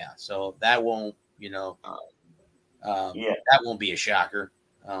 Yeah, so that won't, that won't be a shocker.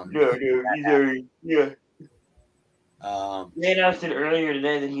 Yeah. They announced it earlier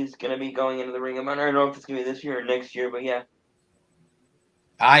today that he's going to be going into the Ring of Honor. I don't know if it's going to be this year or next year, but yeah.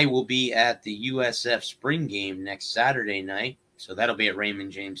 I will be at the USF spring game next Saturday night, so that'll be at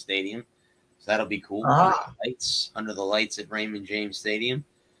Raymond James Stadium. So that'll be cool. Under the lights at Raymond James Stadium.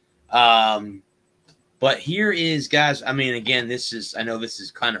 But here is, guys, I mean, again, I know this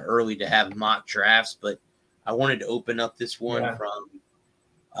is kind of early to have mock drafts, but I wanted to open up this one from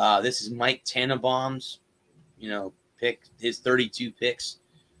this is Mike Tannenbaum's, pick, his 32 picks,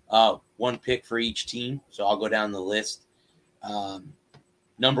 1 pick for each team. So I'll go down the list.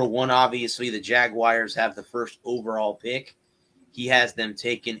 Number 1, obviously, the Jaguars have the first overall pick. He has them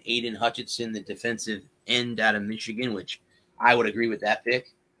taking Aiden Hutchinson, the defensive end out of Michigan, which I would agree with that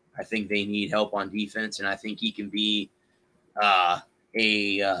pick. I think they need help on defense, and I think he can be a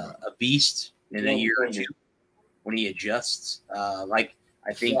beast in a year or 2 when he adjusts. I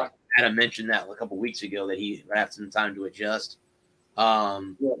think Adam mentioned that a couple weeks ago that he would have some time to adjust.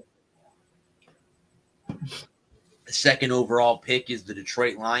 The second overall pick is the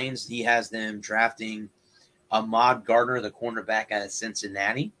Detroit Lions. He has them drafting Ahmad Gardner, the cornerback out of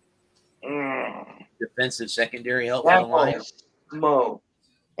Cincinnati. Defensive secondary help for the Lions.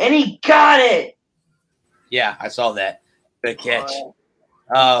 And he got it. Yeah, I saw that. Good catch.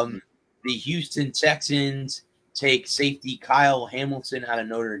 The Houston Texans take safety Kyle Hamilton out of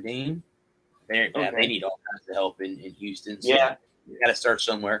Notre Dame. They need all kinds of help in Houston. So you got to start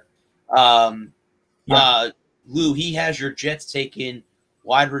somewhere. Lou, he has your Jets taking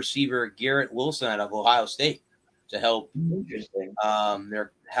wide receiver Garrett Wilson out of Ohio State to help. Interesting.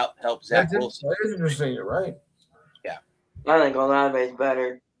 Help Zach Wilson. That is interesting. You're right. Yeah. I think Olave is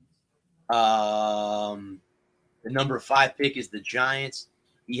better. The number 5 pick is the Giants.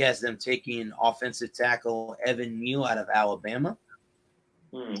 He has them taking offensive tackle Evan Neal out of Alabama.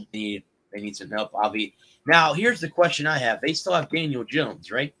 They need some help, obviously. Now, here's the question I have. They still have Daniel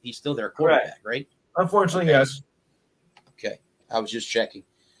Jones, right? He's still their quarterback, right? Unfortunately, yes. Okay. I was just checking.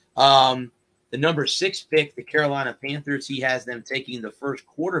 The number 6 pick, the Carolina Panthers, he has them taking the first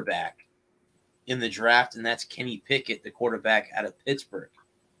quarterback in the draft, and that's Kenny Pickett, the quarterback out of Pittsburgh.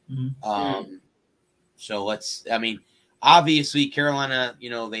 So obviously Carolina,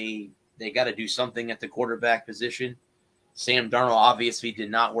 they got to do something at the quarterback position. Sam Darnold obviously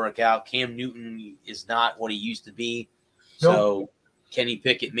did not work out. Cam Newton is not what he used to be. Nope. So Kenny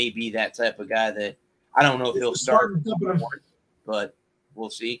Pickett may be that type of guy that I don't know if he'll start, but we'll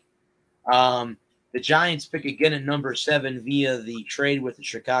see. The Giants pick again at number 7 via the trade with the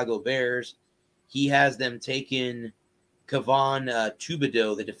Chicago Bears. He has them taking Kevon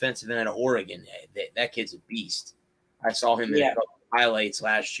Thibodeau, the defensive end out of Oregon. That kid's a beast. I saw him in a couple of highlights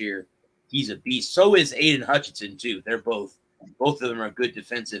last year. He's a beast. So is Aiden Hutchinson, too. They're both of them are good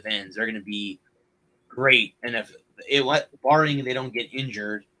defensive ends. They're going to be great. And barring they don't get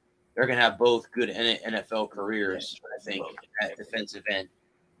injured, they're going to have both good NFL careers, I think, at defensive end.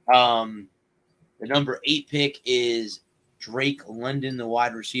 The number 8 pick is Drake London, the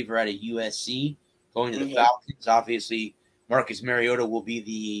wide receiver out of USC, going to the Falcons. Obviously, Marcus Mariota will be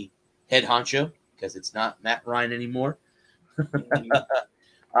the head honcho because it's not Matt Ryan anymore.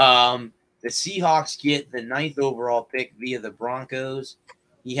 The Seahawks get the 9th overall pick via the Broncos.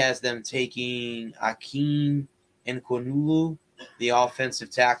 He has them taking Akeem Nkwonulu, the offensive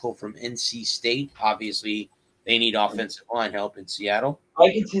tackle from NC State. Obviously, they need offensive line help in Seattle.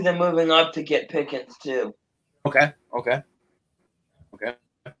 I can see them moving up to get Pickens, too. Okay.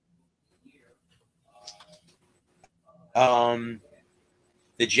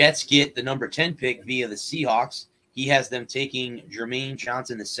 The Jets get the number 10 pick via the Seahawks. He has them taking Jermaine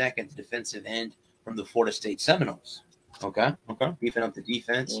Johnson II, the defensive end from the Florida State Seminoles. Okay. Beefing up the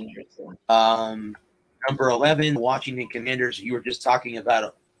defense. Number 11, Washington Commanders. You were just talking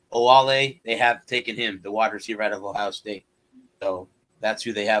about Olave. They have taken him, the wide receiver out of Ohio State. So that's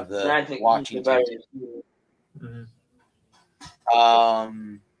who they have the Washington.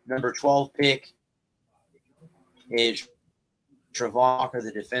 Number 12 pick is Travon Walker,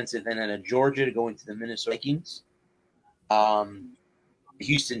 the defensive end out of Georgia, going to the Minnesota Vikings. The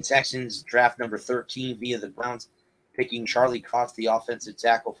Houston Texans draft number 13 via the Browns, picking Charlie Cross, the offensive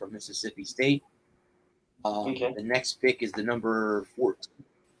tackle from Mississippi State. The next pick is the number 14.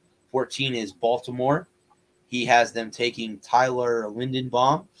 14 is Baltimore. He has them taking Tyler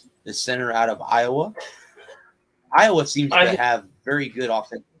Lindenbaum, the center out of Iowa. Iowa seems to have very good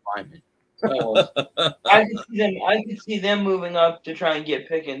offensive linemen. I could see them moving up to try and get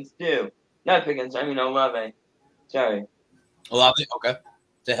Pickens too. Not Pickens, I mean Olave. Sorry. Olave, okay.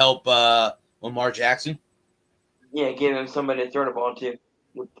 To help Lamar Jackson? Yeah, give him somebody to throw the ball to.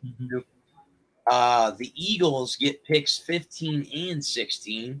 The Eagles get picks 15 and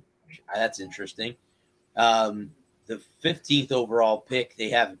 16. That's interesting. The 15th overall pick, they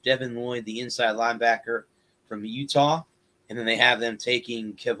have Devin Lloyd, the inside linebacker from Utah. And then they have them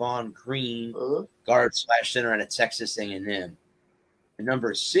taking Kevon Green, guard / center out of Texas A&M. The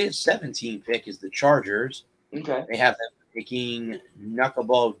number 17 pick is the Chargers. Okay. They have them taking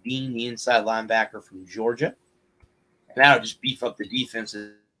Knuckleball Dean, the inside linebacker from Georgia. And that'll just beef up the defense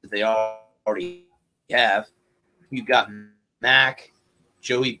that they already have. You've got Mack,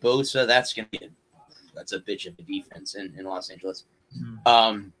 Joey Bosa. That's a bitch of a defense in Los Angeles.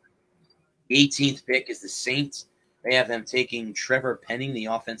 The 18th pick is the Saints. They have them taking Trevor Penning, the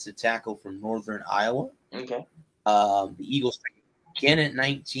offensive tackle from Northern Iowa. Okay. The Eagles take Ken at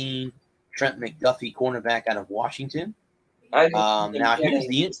 19, Trent McDuffie, cornerback out of Washington. Now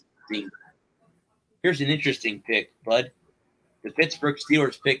here's an interesting pick, bud. The Pittsburgh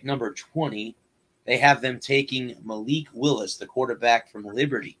Steelers pick number 20. They have them taking Malik Willis, the quarterback from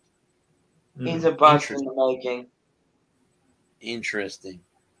Liberty. He's a bust in the making. Interesting.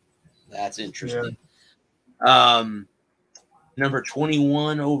 That's interesting. Yeah. Number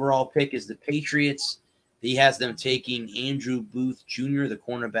 21 overall pick is the Patriots. He has them taking Andrew Booth Jr., the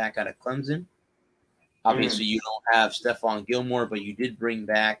cornerback out of Clemson. Obviously, you don't have Stephon Gilmore, but you did bring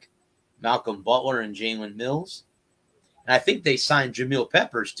back Malcolm Butler and Jalen Mills. And I think they signed Jamil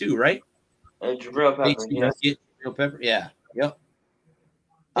Peppers too, right? Jamil Peppers, yeah. Jamil Peppers, yeah. Yep.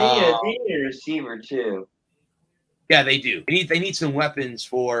 They need a receiver too. Yeah, they do. They need some weapons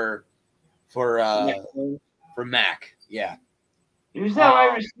for Mac. Yeah. Who's that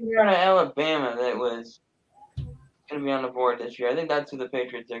wide receiver out of Alabama that was going to be on the board this year? I think that's who the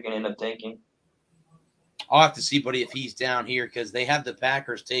Patriots are going to end up taking. I'll have to see, buddy, if he's down here because they have the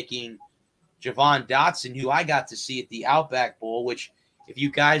Packers taking Javon Dotson, who I got to see at the Outback Bowl, which, if you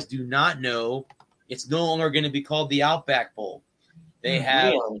guys do not know, it's no longer going to be called the Outback Bowl. They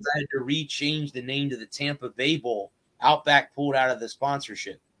have decided to rechange the name to the Tampa Bay Bowl. Outback pulled out of the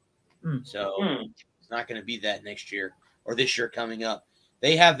sponsorship. So it's not going to be that next year or this year coming up.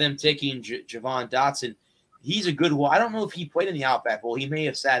 They have them taking Javon Dotson. He's a good one. I don't know if he played in the Outback Bowl. He may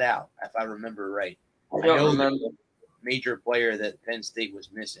have sat out, if I remember right. I don't remember. Major player that Penn State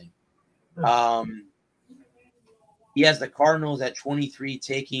was missing. He has the Cardinals at 23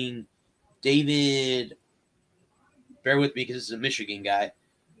 taking David. Bear with me because this is a Michigan guy.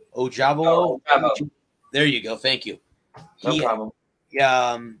 Ojabo. There you go. Thank you. No problem.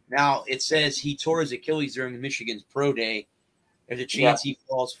 Now it says he tore his Achilles during Michigan's pro day. There's a chance he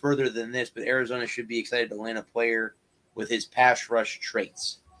falls further than this, but Arizona should be excited to land a player with his pass rush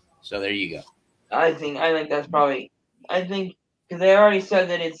traits. So there you go. I think that's probably. I think because they already said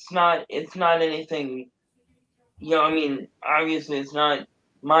that it's not anything. I mean, obviously it's not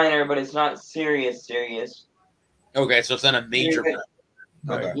minor, but it's not serious. Okay, so it's not a major.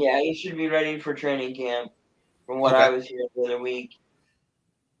 Okay. Yeah, he should be ready for training camp. From what I was hearing the other week.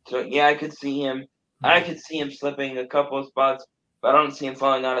 So yeah, I could see him. I could see him slipping a couple of spots, but I don't see him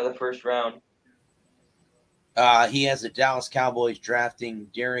falling out of the first round. He has the Dallas Cowboys drafting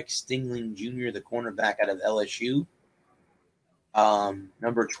Derek Stingling Jr., the cornerback out of LSU.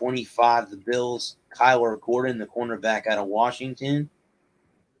 Number 25, the Bills, Kyler Gordon, the cornerback out of Washington.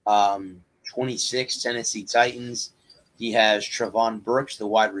 26, Tennessee Titans. He has Trevon Brooks, the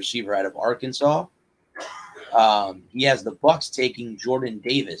wide receiver out of Arkansas. He has the Bucks taking Jordan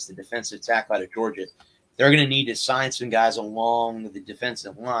Davis, the defensive tackle out of Georgia. They're going to need to sign some guys along the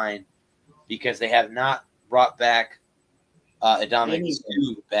defensive line because they have not brought back Adama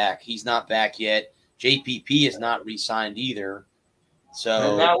Suh back. He's not back yet. JPP is not re-signed either.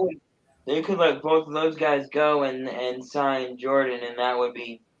 So they could let both of those guys go and sign Jordan, and that would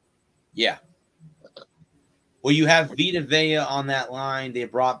be Well, you have Vita Vea on that line. They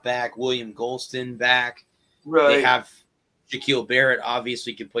brought back William Golston back. Right. They have Shaquille Barrett,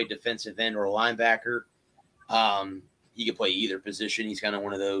 obviously can play defensive end or linebacker. he could play either position. He's kind of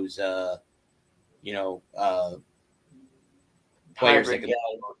one of those, players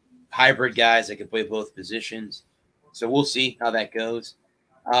hybrid guys that can play both positions. So we'll see how that goes.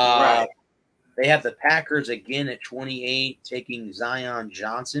 Right. They have the Packers again at 28, taking Zion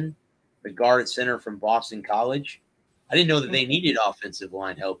Johnson, the guard center from Boston College. I didn't know that they needed offensive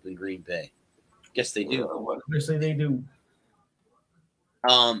line help in Green Bay. Guess they do. Obviously, they do.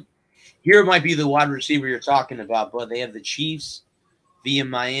 Here might be the wide receiver you're talking about, but they have the Chiefs via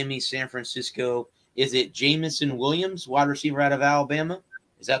Miami, San Francisco. Is it Jamison Williams, wide receiver out of Alabama?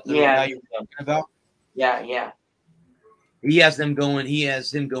 Is that the guy you're talking about? Yeah. He has them going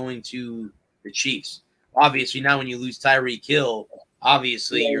to the Chiefs. Obviously, now when you lose Tyreek Hill,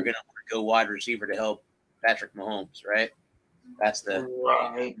 obviously you're going to want to go wide receiver to help Patrick Mahomes, right? That's the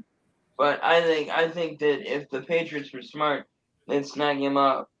right. But I think that if the Patriots were smart, they'd snag him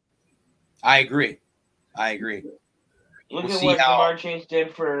up. I agree. Look at what Jamar Chase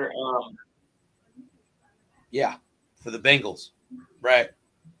did for for the Bengals. Right.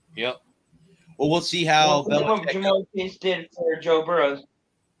 Yep. Well, we'll see how what Jamar Chase did for Joe Burrow.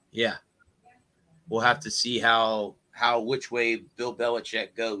 Yeah. We'll have to see which way Bill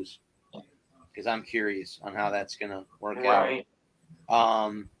Belichick goes, because I'm curious on how that's going to work out.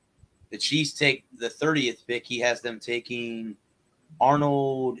 The Chiefs take the 30th pick. He has them taking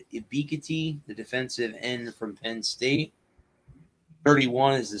Arnold Ebiketie, the defensive end from Penn State.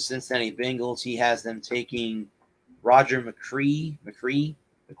 31 is the Cincinnati Bengals. He has them taking Roger McCree,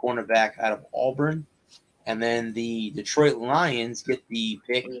 the cornerback out of Auburn. And then the Detroit Lions get the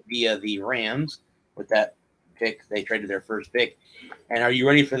pick via the Rams. With that pick, they traded their first pick. And are you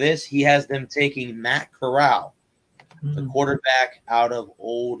ready for this? He has them taking Matt Corral, the quarterback out of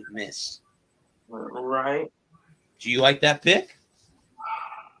Ole Miss. Right. Do you like that pick?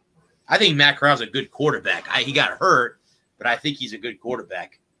 I think Matt Corral's a good quarterback. He got hurt, but I think he's a good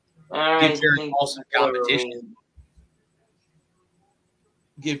quarterback. Give Jared Goff some competition.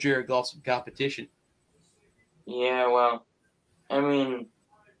 Give Jared Goff some competition. Yeah, well, I mean,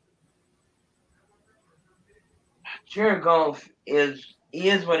 Jared Goff is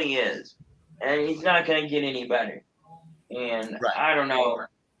what he is, and he's not going to get any better. And I don't know.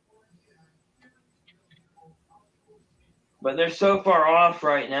 But they're so far off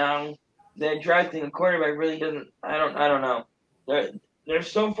right now that drafting a quarterback really doesn't. I don't know. They're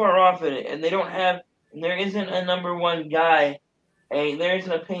so far off in it, and they don't have. And there isn't a number one guy. There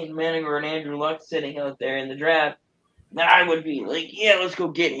isn't a Peyton Manning or an Andrew Luck sitting out there in the draft that I would be like, yeah, let's go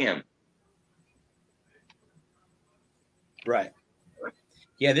get him. Right.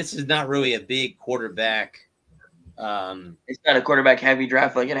 Yeah, this is not really a big quarterback. It's not a quarterback heavy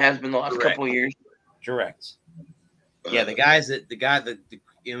draft like it has been the last couple of years. Correct. Yeah,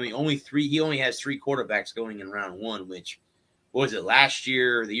 he only has 3 quarterbacks going in round 1, which, what was it, last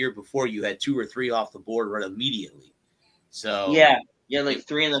year or the year before, you had 2 or 3 off the board right immediately. So yeah, like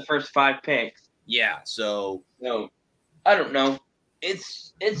 3 in the first 5 picks. Yeah, so I don't know.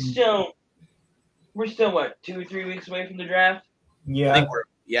 It's still, we're still what, 2 or 3 weeks away from the draft? Yeah.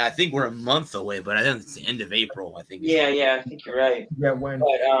 I think we're a month away, but I think it's the end of April. I think. Yeah, I think you're right. Yeah, when?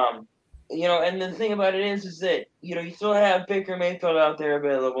 But and the thing about it is that you still have Baker Mayfield out there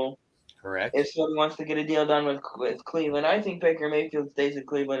available. Correct. If somebody wants to get a deal done with Cleveland, I think Baker Mayfield stays in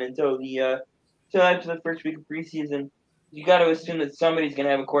Cleveland until after the first week of preseason. You got to assume that somebody's going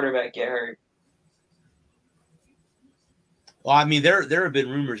to have a quarterback get hurt. Well, I mean, there have been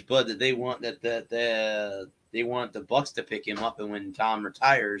rumors, Bud, that they want they want the Bucs to pick him up, and when Tom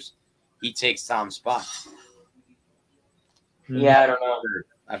retires, he takes Tom's spot. Yeah, I don't know.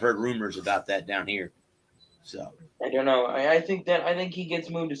 I've heard rumors about that down here. So I don't know. I think he gets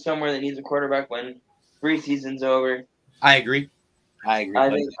moved to somewhere that needs a quarterback when preseason's over. I agree. I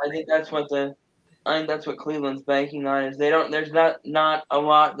think that's what Cleveland's banking on is there's not a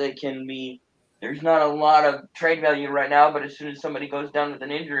lot that can be. There's not a lot of trade value right now, but as soon as somebody goes down with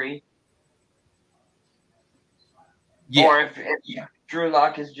an injury, or if Drew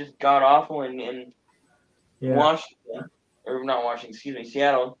Lock is just god awful in Washington, or not Washington, excuse me,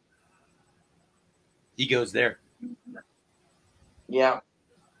 Seattle, he goes there. Yeah.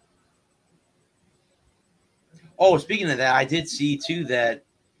 Oh, speaking of that, I did see too that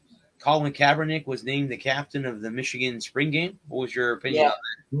Colin Kaepernick was named the captain of the Michigan spring game. What was your opinion on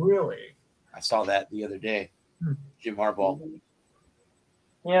that? Really? I saw that the other day. Jim Harbaugh.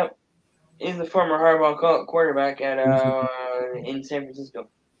 Yep. He's the former Harbaugh quarterback at in San Francisco.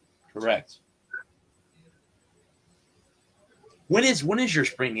 Correct. When is your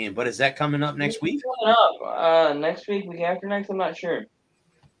spring game? But is that coming up next week? Coming up next week after next. I'm not sure.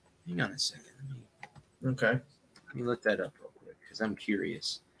 Hang on a second. Okay. Let me look that up real quick because I'm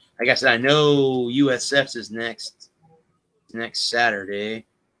curious. Like I said, I know USF's is next Saturday.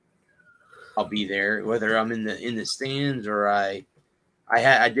 I'll be there, whether I'm in the stands or I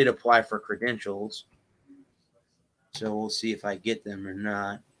did apply for credentials, so we'll see if I get them or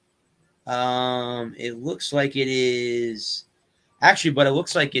not. It looks like it is actually, but it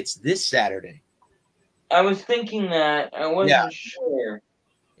looks like it's this Saturday. I was thinking that. I wasn't sure.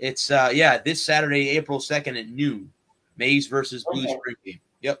 It's this Saturday, April 2nd at noon. Maize versus Blue Spring game.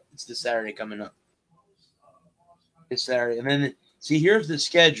 Yep, it's this Saturday coming up. This Saturday. And then see, here's the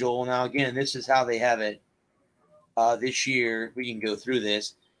schedule. Now again, this is how they have it this year. We can go through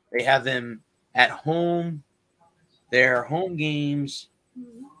this. They have them at home. Their home games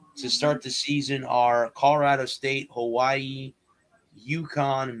to start the season are Colorado State, Hawaii,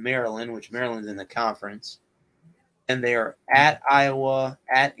 UConn, Maryland, which Maryland's in the conference. And they are at Iowa,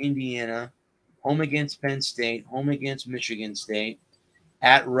 at Indiana, home against Penn State, home against Michigan State,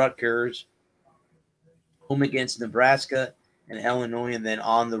 at Rutgers, home against Nebraska and Illinois, and then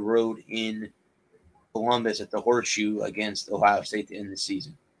on the road in Columbus at the Horseshoe against Ohio State to end the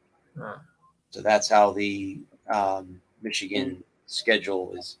season. So that's how the Michigan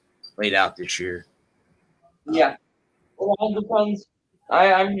schedule is laid out this year. Yeah. Well, it depends.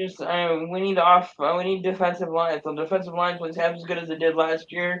 We need defensive lines. So defensive lines was half as good as it did last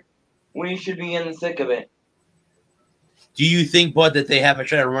year. We should be in the thick of it. Do you think, Bud, that they have a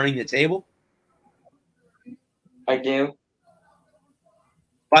shot at running the table? I do.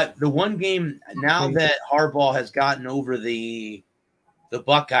 But the one game, now that Harbaugh has gotten over the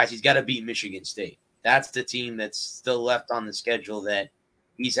Buckeyes, he's got to beat Michigan State. That's the team that's still left on the schedule that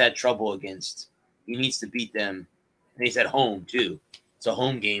he's had trouble against. He needs to beat them. And he's at home, too. It's a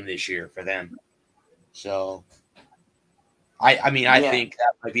home game this year for them. So, I think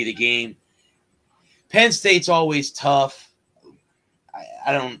that might be the game. Penn State's always tough.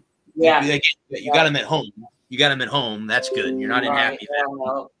 I don't – you got them at home. You got them at home. That's good. You're not in Happy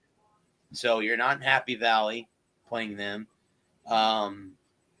Valley. So you're not in Happy Valley playing them. But,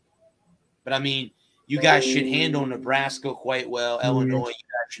 I mean, you guys should handle Nebraska quite well. Illinois, you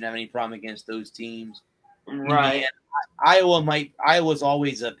guys shouldn't have any problem against those teams. Right. Iowa's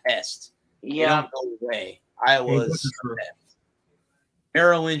always a pest. Yeah. They don't go away. Iowa's a pest.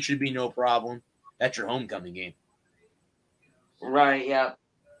 Maryland should be no problem. That's your homecoming game. Right, yeah.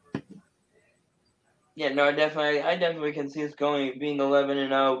 Yeah, no, I definitely can see us being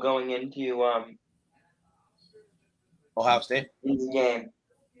 11-0 going into Ohio State this game.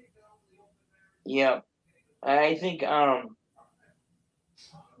 Yeah, I think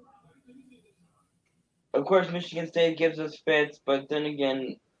of course Michigan State gives us fits, but then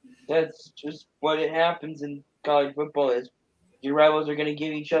again, that's just what it happens in college football is your rivals are going to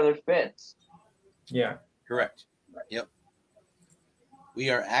give each other fits. Yeah, correct. Yep. We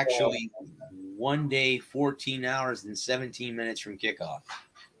are actually 1 day, 14 hours, and 17 minutes from kickoff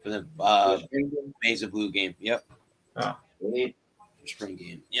for the Mesa Blue game. Yep. Spring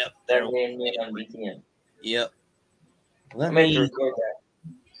game. Yep. Yep.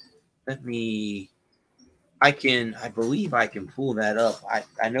 I believe I can pull that up.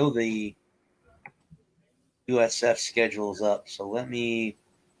 I know the USF schedule's up, so let me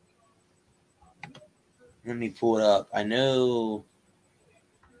pull it up. I know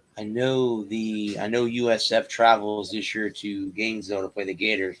USF travels this year to Gainesville to play the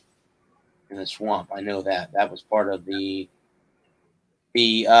Gators in the Swamp. I know that was part of the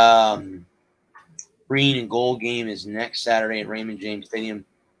green and gold game is next Saturday at Raymond James Stadium.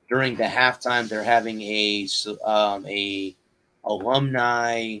 During the halftime, they're having a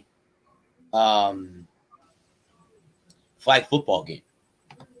alumni flag football game.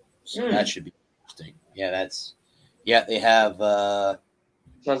 So that should be interesting. They have.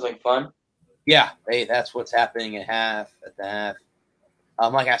 Sounds like fun. Yeah, that's what's happening at the half.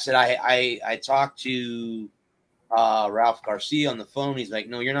 Like I said, I talked to Ralph Garcia on the phone. He's like,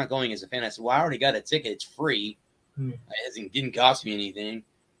 "No, you're not going as a fan." I said, "Well, I already got a ticket. It's free. It didn't cost me anything.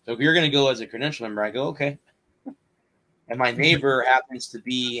 So if you're going to go as a credential member," I go, "Okay." And my neighbor happens to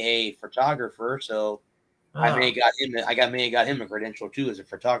be a photographer, so I may have got him a credential too as a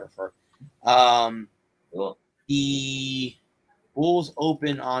photographer. The Bulls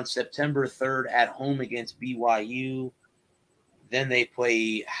open on September 3rd at home against BYU. Then they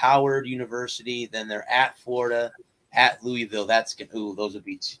play Howard University. Then they're at Florida, at Louisville. Those would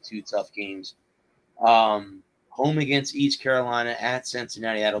be two tough games. Home against East Carolina, at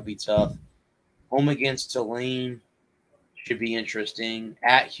Cincinnati. That'll be tough. Home against Tulane should be interesting.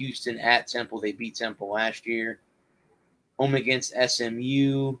 At Houston, at Temple. They beat Temple last year. Home against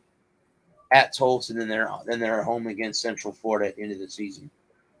SMU. at Tulsa, and then they're home against Central Florida at the end of the season.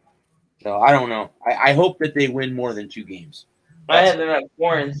 So I don't know. I hope that they win more than 2 games. I had them at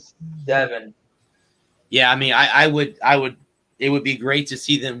 4-7. Yeah, I mean, I would. It would be great to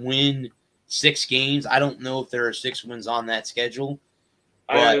see them win 6 games. I don't know if there are 6 wins on that schedule.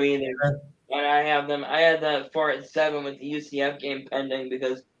 I don't know either. But I had that 4-7 with the UCF game pending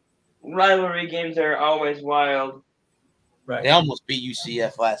because rivalry games are always wild. Right. They almost beat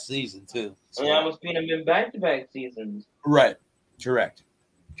UCF last season too. So. They almost beat them in back-to-back seasons. Right. Correct.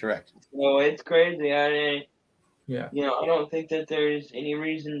 So it's crazy. I don't think that there's any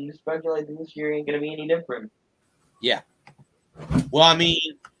reason to speculate that this year ain't going to be any different. Yeah. Well, I mean,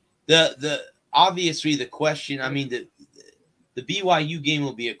 the obviously the question. I mean, the BYU game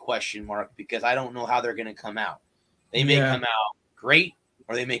will be a question mark because I don't know how they're going to come out. They may come out great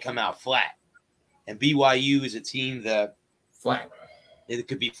or they may come out flat. And BYU is a team that flat. It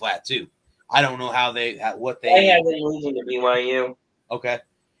could be flat too. I don't know how they. I have them losing to BYU. Okay.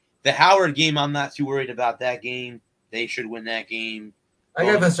 The Howard game, I'm not too worried about that game. They should win that game. I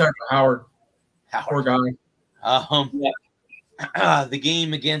got to start for Howard. Poor guy. The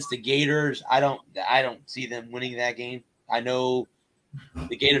game against the Gators, I don't see them winning that game. I know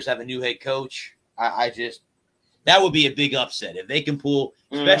the Gators have a new head coach. That would be a big upset if they can pull,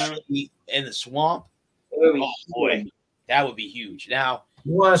 especially in the swamp. Oh boy, that would be huge. Now,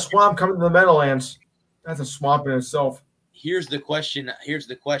 you want a swamp coming to the Meadowlands? That's a swamp in itself. Here's the question.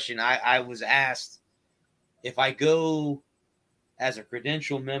 I was asked if I go as a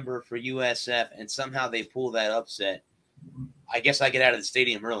credential member for USF and somehow they pull that upset, I guess I get out of the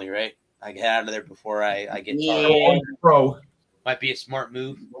stadium early, right? I get out of there before I get tired. Bro. Might be a smart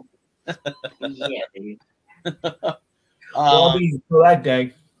move. I'll be for that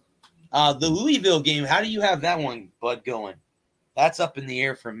day. The Louisville game, how do you have that one, Bud, going? That's up in the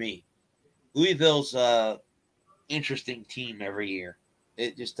air for me. Louisville's interesting team every year.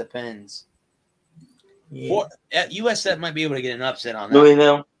 It just depends. Yeah. USF might be able to get an upset on that.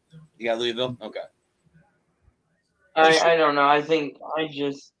 Louisville. You got Louisville? Okay. I don't know.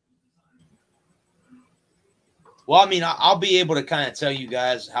 Well, I mean, I'll be able to kind of tell you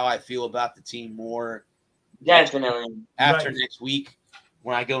guys how I feel about the team more. Definitely. After next week,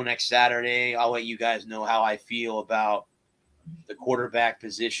 when I go next Saturday, I'll let you guys know how I feel about the quarterback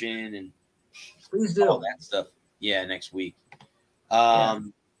position and please do all that stuff. Yeah, next week.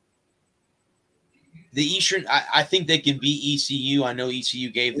 The Eastern, I think they can beat ECU. I know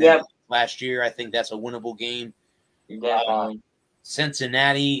ECU gave them last year. I think that's a winnable game.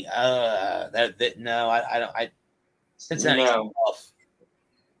 Cincinnati, Cincinnati's tough.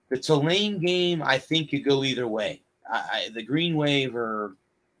 The Tulane game, I think, could go either way. The Green Wave or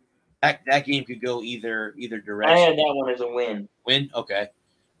that game could go either direction. I had that one as a win. Win, okay.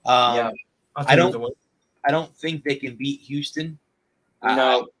 I don't think they can beat Houston.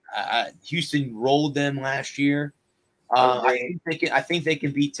 No, Houston rolled them last year. I think they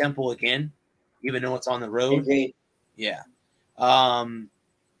can beat Temple again, even though it's on the road. Okay. Yeah.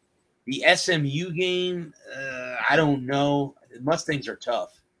 The SMU game, I don't know. Mustangs are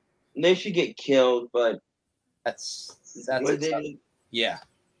tough. They should get killed, but that's yeah.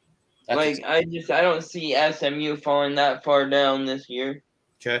 I don't see SMU falling that far down this year.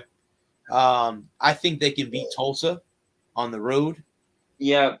 Okay. I think they can beat Tulsa on the road.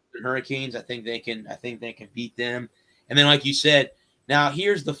 Yeah. The Hurricanes, I think they can beat them. And then, like you said, now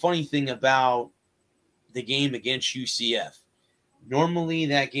here's the funny thing about the game against UCF. Normally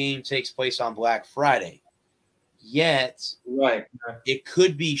that game takes place on Black Friday. Yet it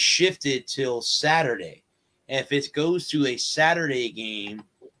could be shifted till Saturday. And if it goes to a Saturday game,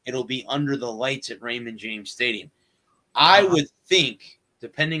 it'll be under the lights at Raymond James Stadium. I would think,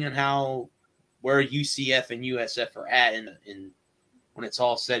 depending on where UCF and USF are at in when it's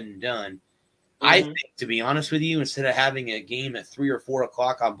all said and done, I think, to be honest with you, instead of having a game at 3 or 4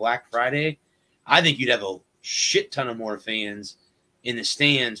 o'clock on Black Friday, I think you'd have a shit ton of more fans in the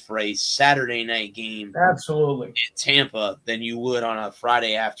stands for a Saturday night game. Absolutely. In Tampa than you would on a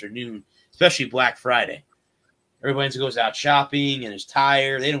Friday afternoon, especially Black Friday. Everybody goes out shopping and is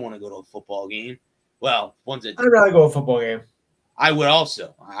tired. They don't want to go to a football game. Well, I'd rather go to a football game. I would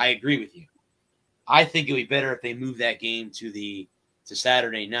also. I agree with you. I think it would be better if they move that game to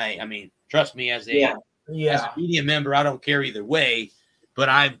Saturday night. I mean, trust me, as a media member, I don't care either way, but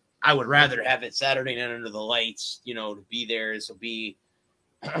I would rather have it Saturday night under the lights, to be there. This will be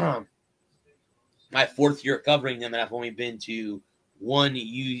my 4th year covering them, and I've only been to one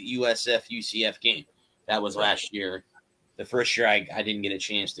USF UCF game. That was last year. The first year I didn't get a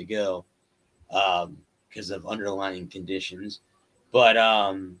chance to go because of underlying conditions. But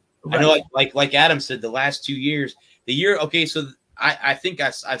Right. I know, like Adam said, the last 2 years, the year. Okay, so I think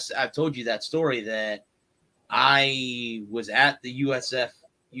I've told you that story that I was at the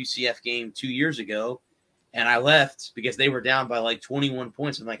UCF game 2 years ago, and I left because they were down by like 21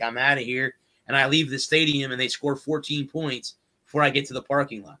 points. I'm like, I'm out of here, and I leave the stadium, and they score 14 points before I get to the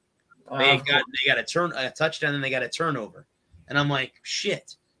parking lot. They got a touchdown, and they got a turnover, and I'm like,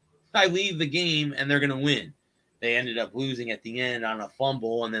 shit. I leave the game, and they're gonna win. They ended up losing at the end on a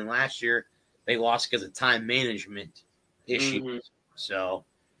fumble, and then last year they lost because of time management issues. Mm-hmm. So,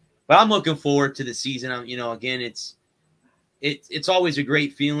 but I'm looking forward to the season. Again, it's always a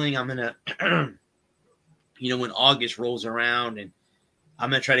great feeling. I'm gonna, when August rolls around, and I'm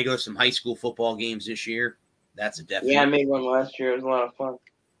gonna try to go to some high school football games this year. That's a definite. Yeah, I made one last year. It was a lot of fun.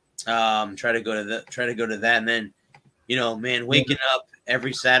 Try to go to that, and then, waking up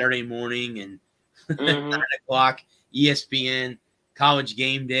every Saturday morning and 9 o'clock, ESPN, College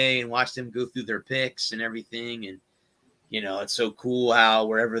Game Day, and watch them go through their picks and everything. And, it's so cool how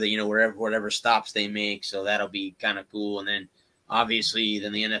whatever stops they make. So that'll be kind of cool. And then obviously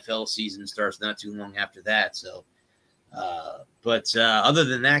then the NFL season starts not too long after that. So, but other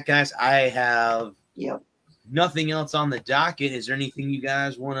than that, guys, I have nothing else on the docket. Is there anything you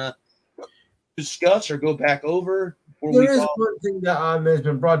guys want to discuss or go back over? There is one thing that has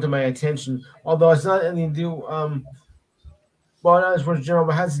been brought to my attention, although it's not anything to do, not as much general,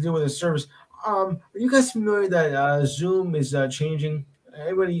 but has to do with the service. Are you guys familiar that Zoom is changing?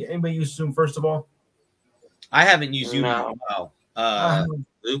 Anybody use Zoom, first of all? I haven't used Zoom in a while.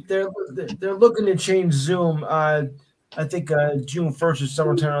 They're looking to change Zoom. I think June 1st is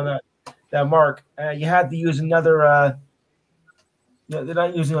sometime on that mark. You have to use another. They're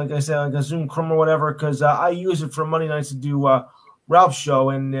not using, like I said, like a Zoom Chrome or whatever, because I use it for Monday nights to do Ralph's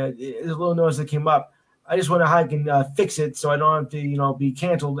show, and there's a little notice that came up. I just wonder how I can fix it so I don't have to, be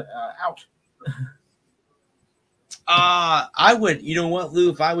canceled out. I would, what, Lou?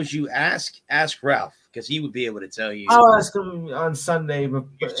 If I was you, ask Ralph, because he would be able to tell you. I'll ask him on Sunday, but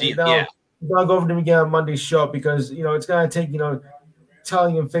I'll go over to him again on Monday's show, because it's gonna take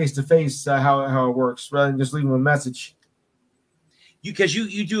telling him face to face how it works rather than just leaving him a message. Because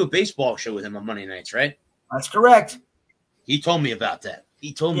you do a baseball show with him on Monday nights, right? That's correct. He told me about that.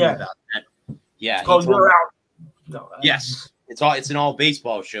 He told me about that. Yeah. It's called You're Out. No. Yes. It's an all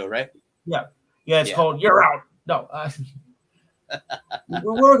baseball show, right? Yeah. Yeah, it's called You're Out. No.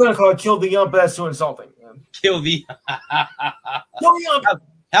 We're going to call it Kill the Ump, but that's too insulting. Kill the Ump.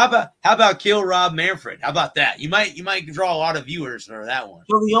 How about Kill Rob Manfred? How about that? You might draw a lot of viewers for that one.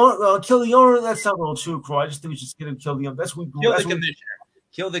 Kill the owner. That's not a little too cruel. I just think we should get him kill the ump. That's what we kill the commissioner.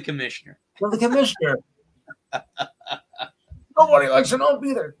 Kill the commissioner. Kill the commissioner. Nobody likes an ump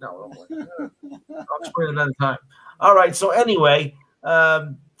either. No. I'll explain another time. All right. So anyway,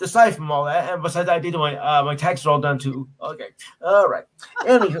 aside from all that, and besides, I did my taxes are all done too. Okay. All right.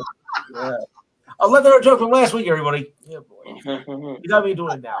 Anywho. $11 joke from last week, everybody. Yeah, boy. You got me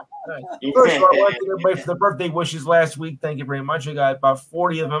doing it now. Right. First of all, I want to thank everybody for the birthday wishes last week. Thank you very much. I got about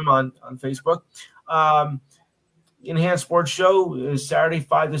 40 of them on Facebook. Enhanced Sports Show is Saturday,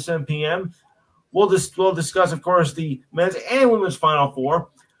 5 to 7 p.m. We'll discuss, of course, the men's and women's Final Four.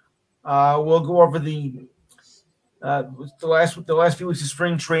 We'll go over the last few weeks of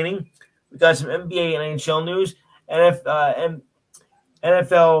spring training. We got some NBA and NHL news, and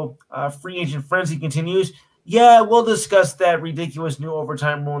NFL free agent frenzy continues. Yeah, we'll discuss that ridiculous new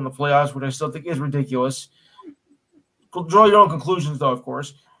overtime rule in the playoffs, which I still think is ridiculous. Draw your own conclusions, though, of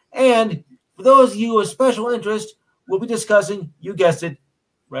course. And for those of you with special interest, we'll be discussing, you guessed it,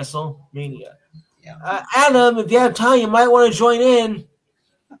 WrestleMania. Yeah. Adam, if you have time, you might want to join in.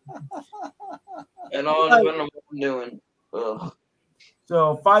 And all depends on what I'm doing. Ugh.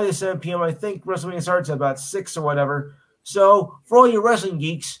 So 5 to 7 p.m., I think WrestleMania starts at about 6 or whatever. So for all your wrestling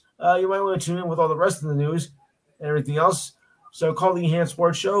geeks, you might want to tune in with all the rest of the news and everything else. So call the Enhanced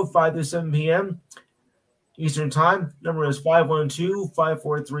Sports Show, 5 to 7 p.m. Eastern Time. Number is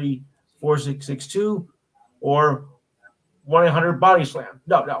 512-543-4662 or 1-800-BODY-SLAM.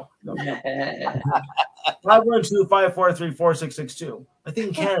 No. 512-543-4662. I think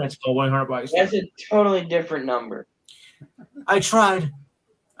in Canada it's called 1-800-BODY-SLAM. That's a totally different number. I tried.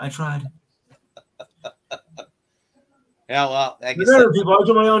 Yeah, well, I guess people, I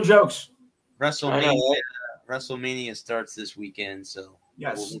do my own jokes. WrestleMania starts this weekend, so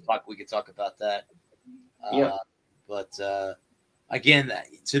yes, we can talk about that. Yeah. But again,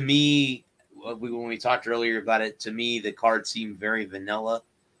 to me, when we talked earlier about it, to me the card seemed very vanilla.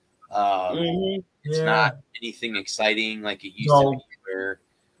 It's not anything exciting like it used to be.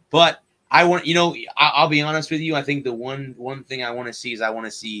 But I want, I'll be honest with you. I think the one thing I want to see is I want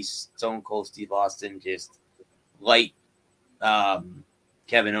to see Stone Cold Steve Austin just light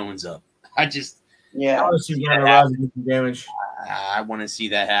Kevin Owens up. I want to see damage. I want to see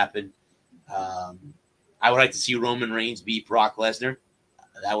that happen. I would like to see Roman Reigns beat Brock Lesnar.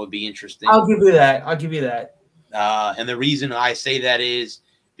 That would be interesting. I'll give you that. And the reason I say that is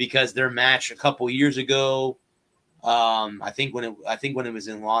because their match a couple years ago, I think when it was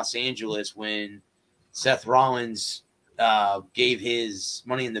in Los Angeles, when Seth Rollins gave his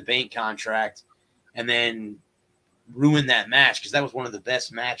Money in the Bank contract and then ruined that match, because that was one of the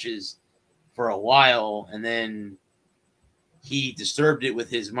best matches for a while, and then he disturbed it with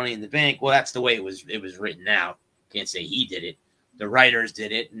his Money in the Bank. Well, that's the way it was written out. Can't say he did it. The writers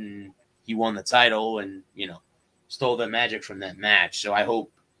did it, and he won the title and, stole the magic from that match. So I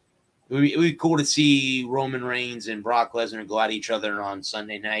hope it would be cool to see Roman Reigns and Brock Lesnar go at each other on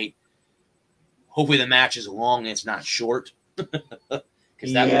Sunday night. Hopefully the match is long and it's not short,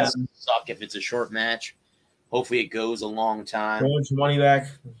 because that would suck if it's a short match. Hopefully it goes a long time. Want your money back.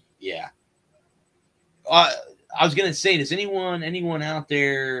 Yeah. I was gonna say, does anyone out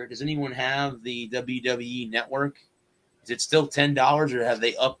there? Does anyone have the WWE Network? Is it still $10, or have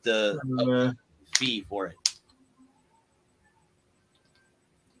they upped the fee for it?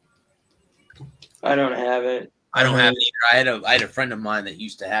 I don't have it. I don't have it either. I had a friend of mine that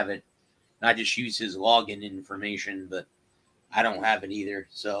used to have it. I just use his login information, but I don't have it either.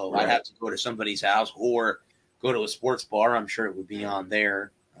 So I'd have to go to somebody's house or go to a sports bar. I'm sure it would be on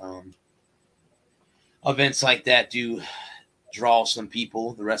there. Events like that do draw some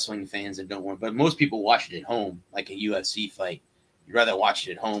people, the wrestling fans that don't want, but most people watch it at home, like a UFC fight. You'd rather watch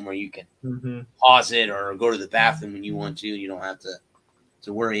it at home where you can pause it or go to the bathroom when you want to. You don't have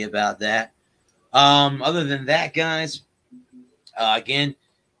to worry about that. Other than that, guys, again,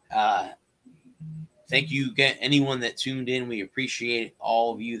 thank you again, anyone that tuned in. We appreciate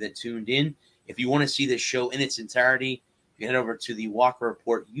all of you that tuned in. If you want to see this show in its entirety, you head over to the Walker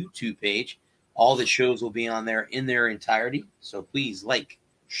Report YouTube page. All the shows will be on there in their entirety. So please like,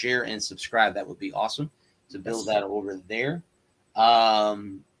 share, and subscribe. That would be awesome to build that over there.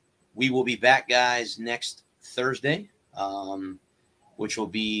 We will be back, guys, next Thursday, which will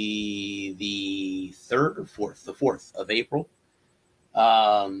be the 3rd or 4th, the 4th of April.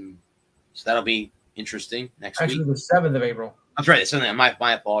 So that'll be interesting next week. Actually, the 7th of April. I'm sorry,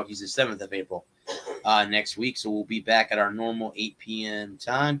 my apologies, the 7th of April next week. So we'll be back at our normal 8 p.m.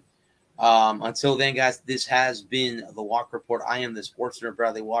 time. Until then, guys, this has been the Walker Report. I am the sports nerd,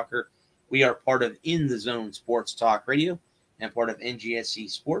 Bradley Walker. We are part of In the Zone Sports Talk Radio and part of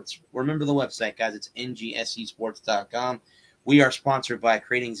NGSC Sports. Remember the website, guys. It's ngscsports.com. We are sponsored by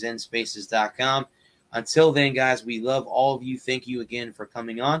creatingzenspaces.com. Until then, guys, we love all of you. Thank you again for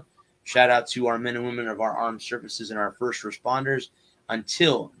coming on. Shout out to our men and women of our armed services and our first responders.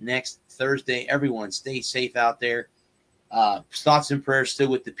 Until next Thursday, everyone stay safe out there. Thoughts and prayers still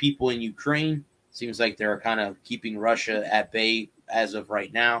with the people in Ukraine. Seems like they're kind of keeping Russia at bay as of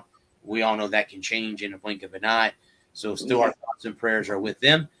right now. We all know that can change in a blink of an eye. So still our thoughts and prayers are with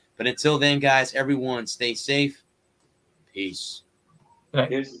them. But until then, guys, everyone stay safe. Peace.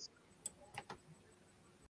 Peace.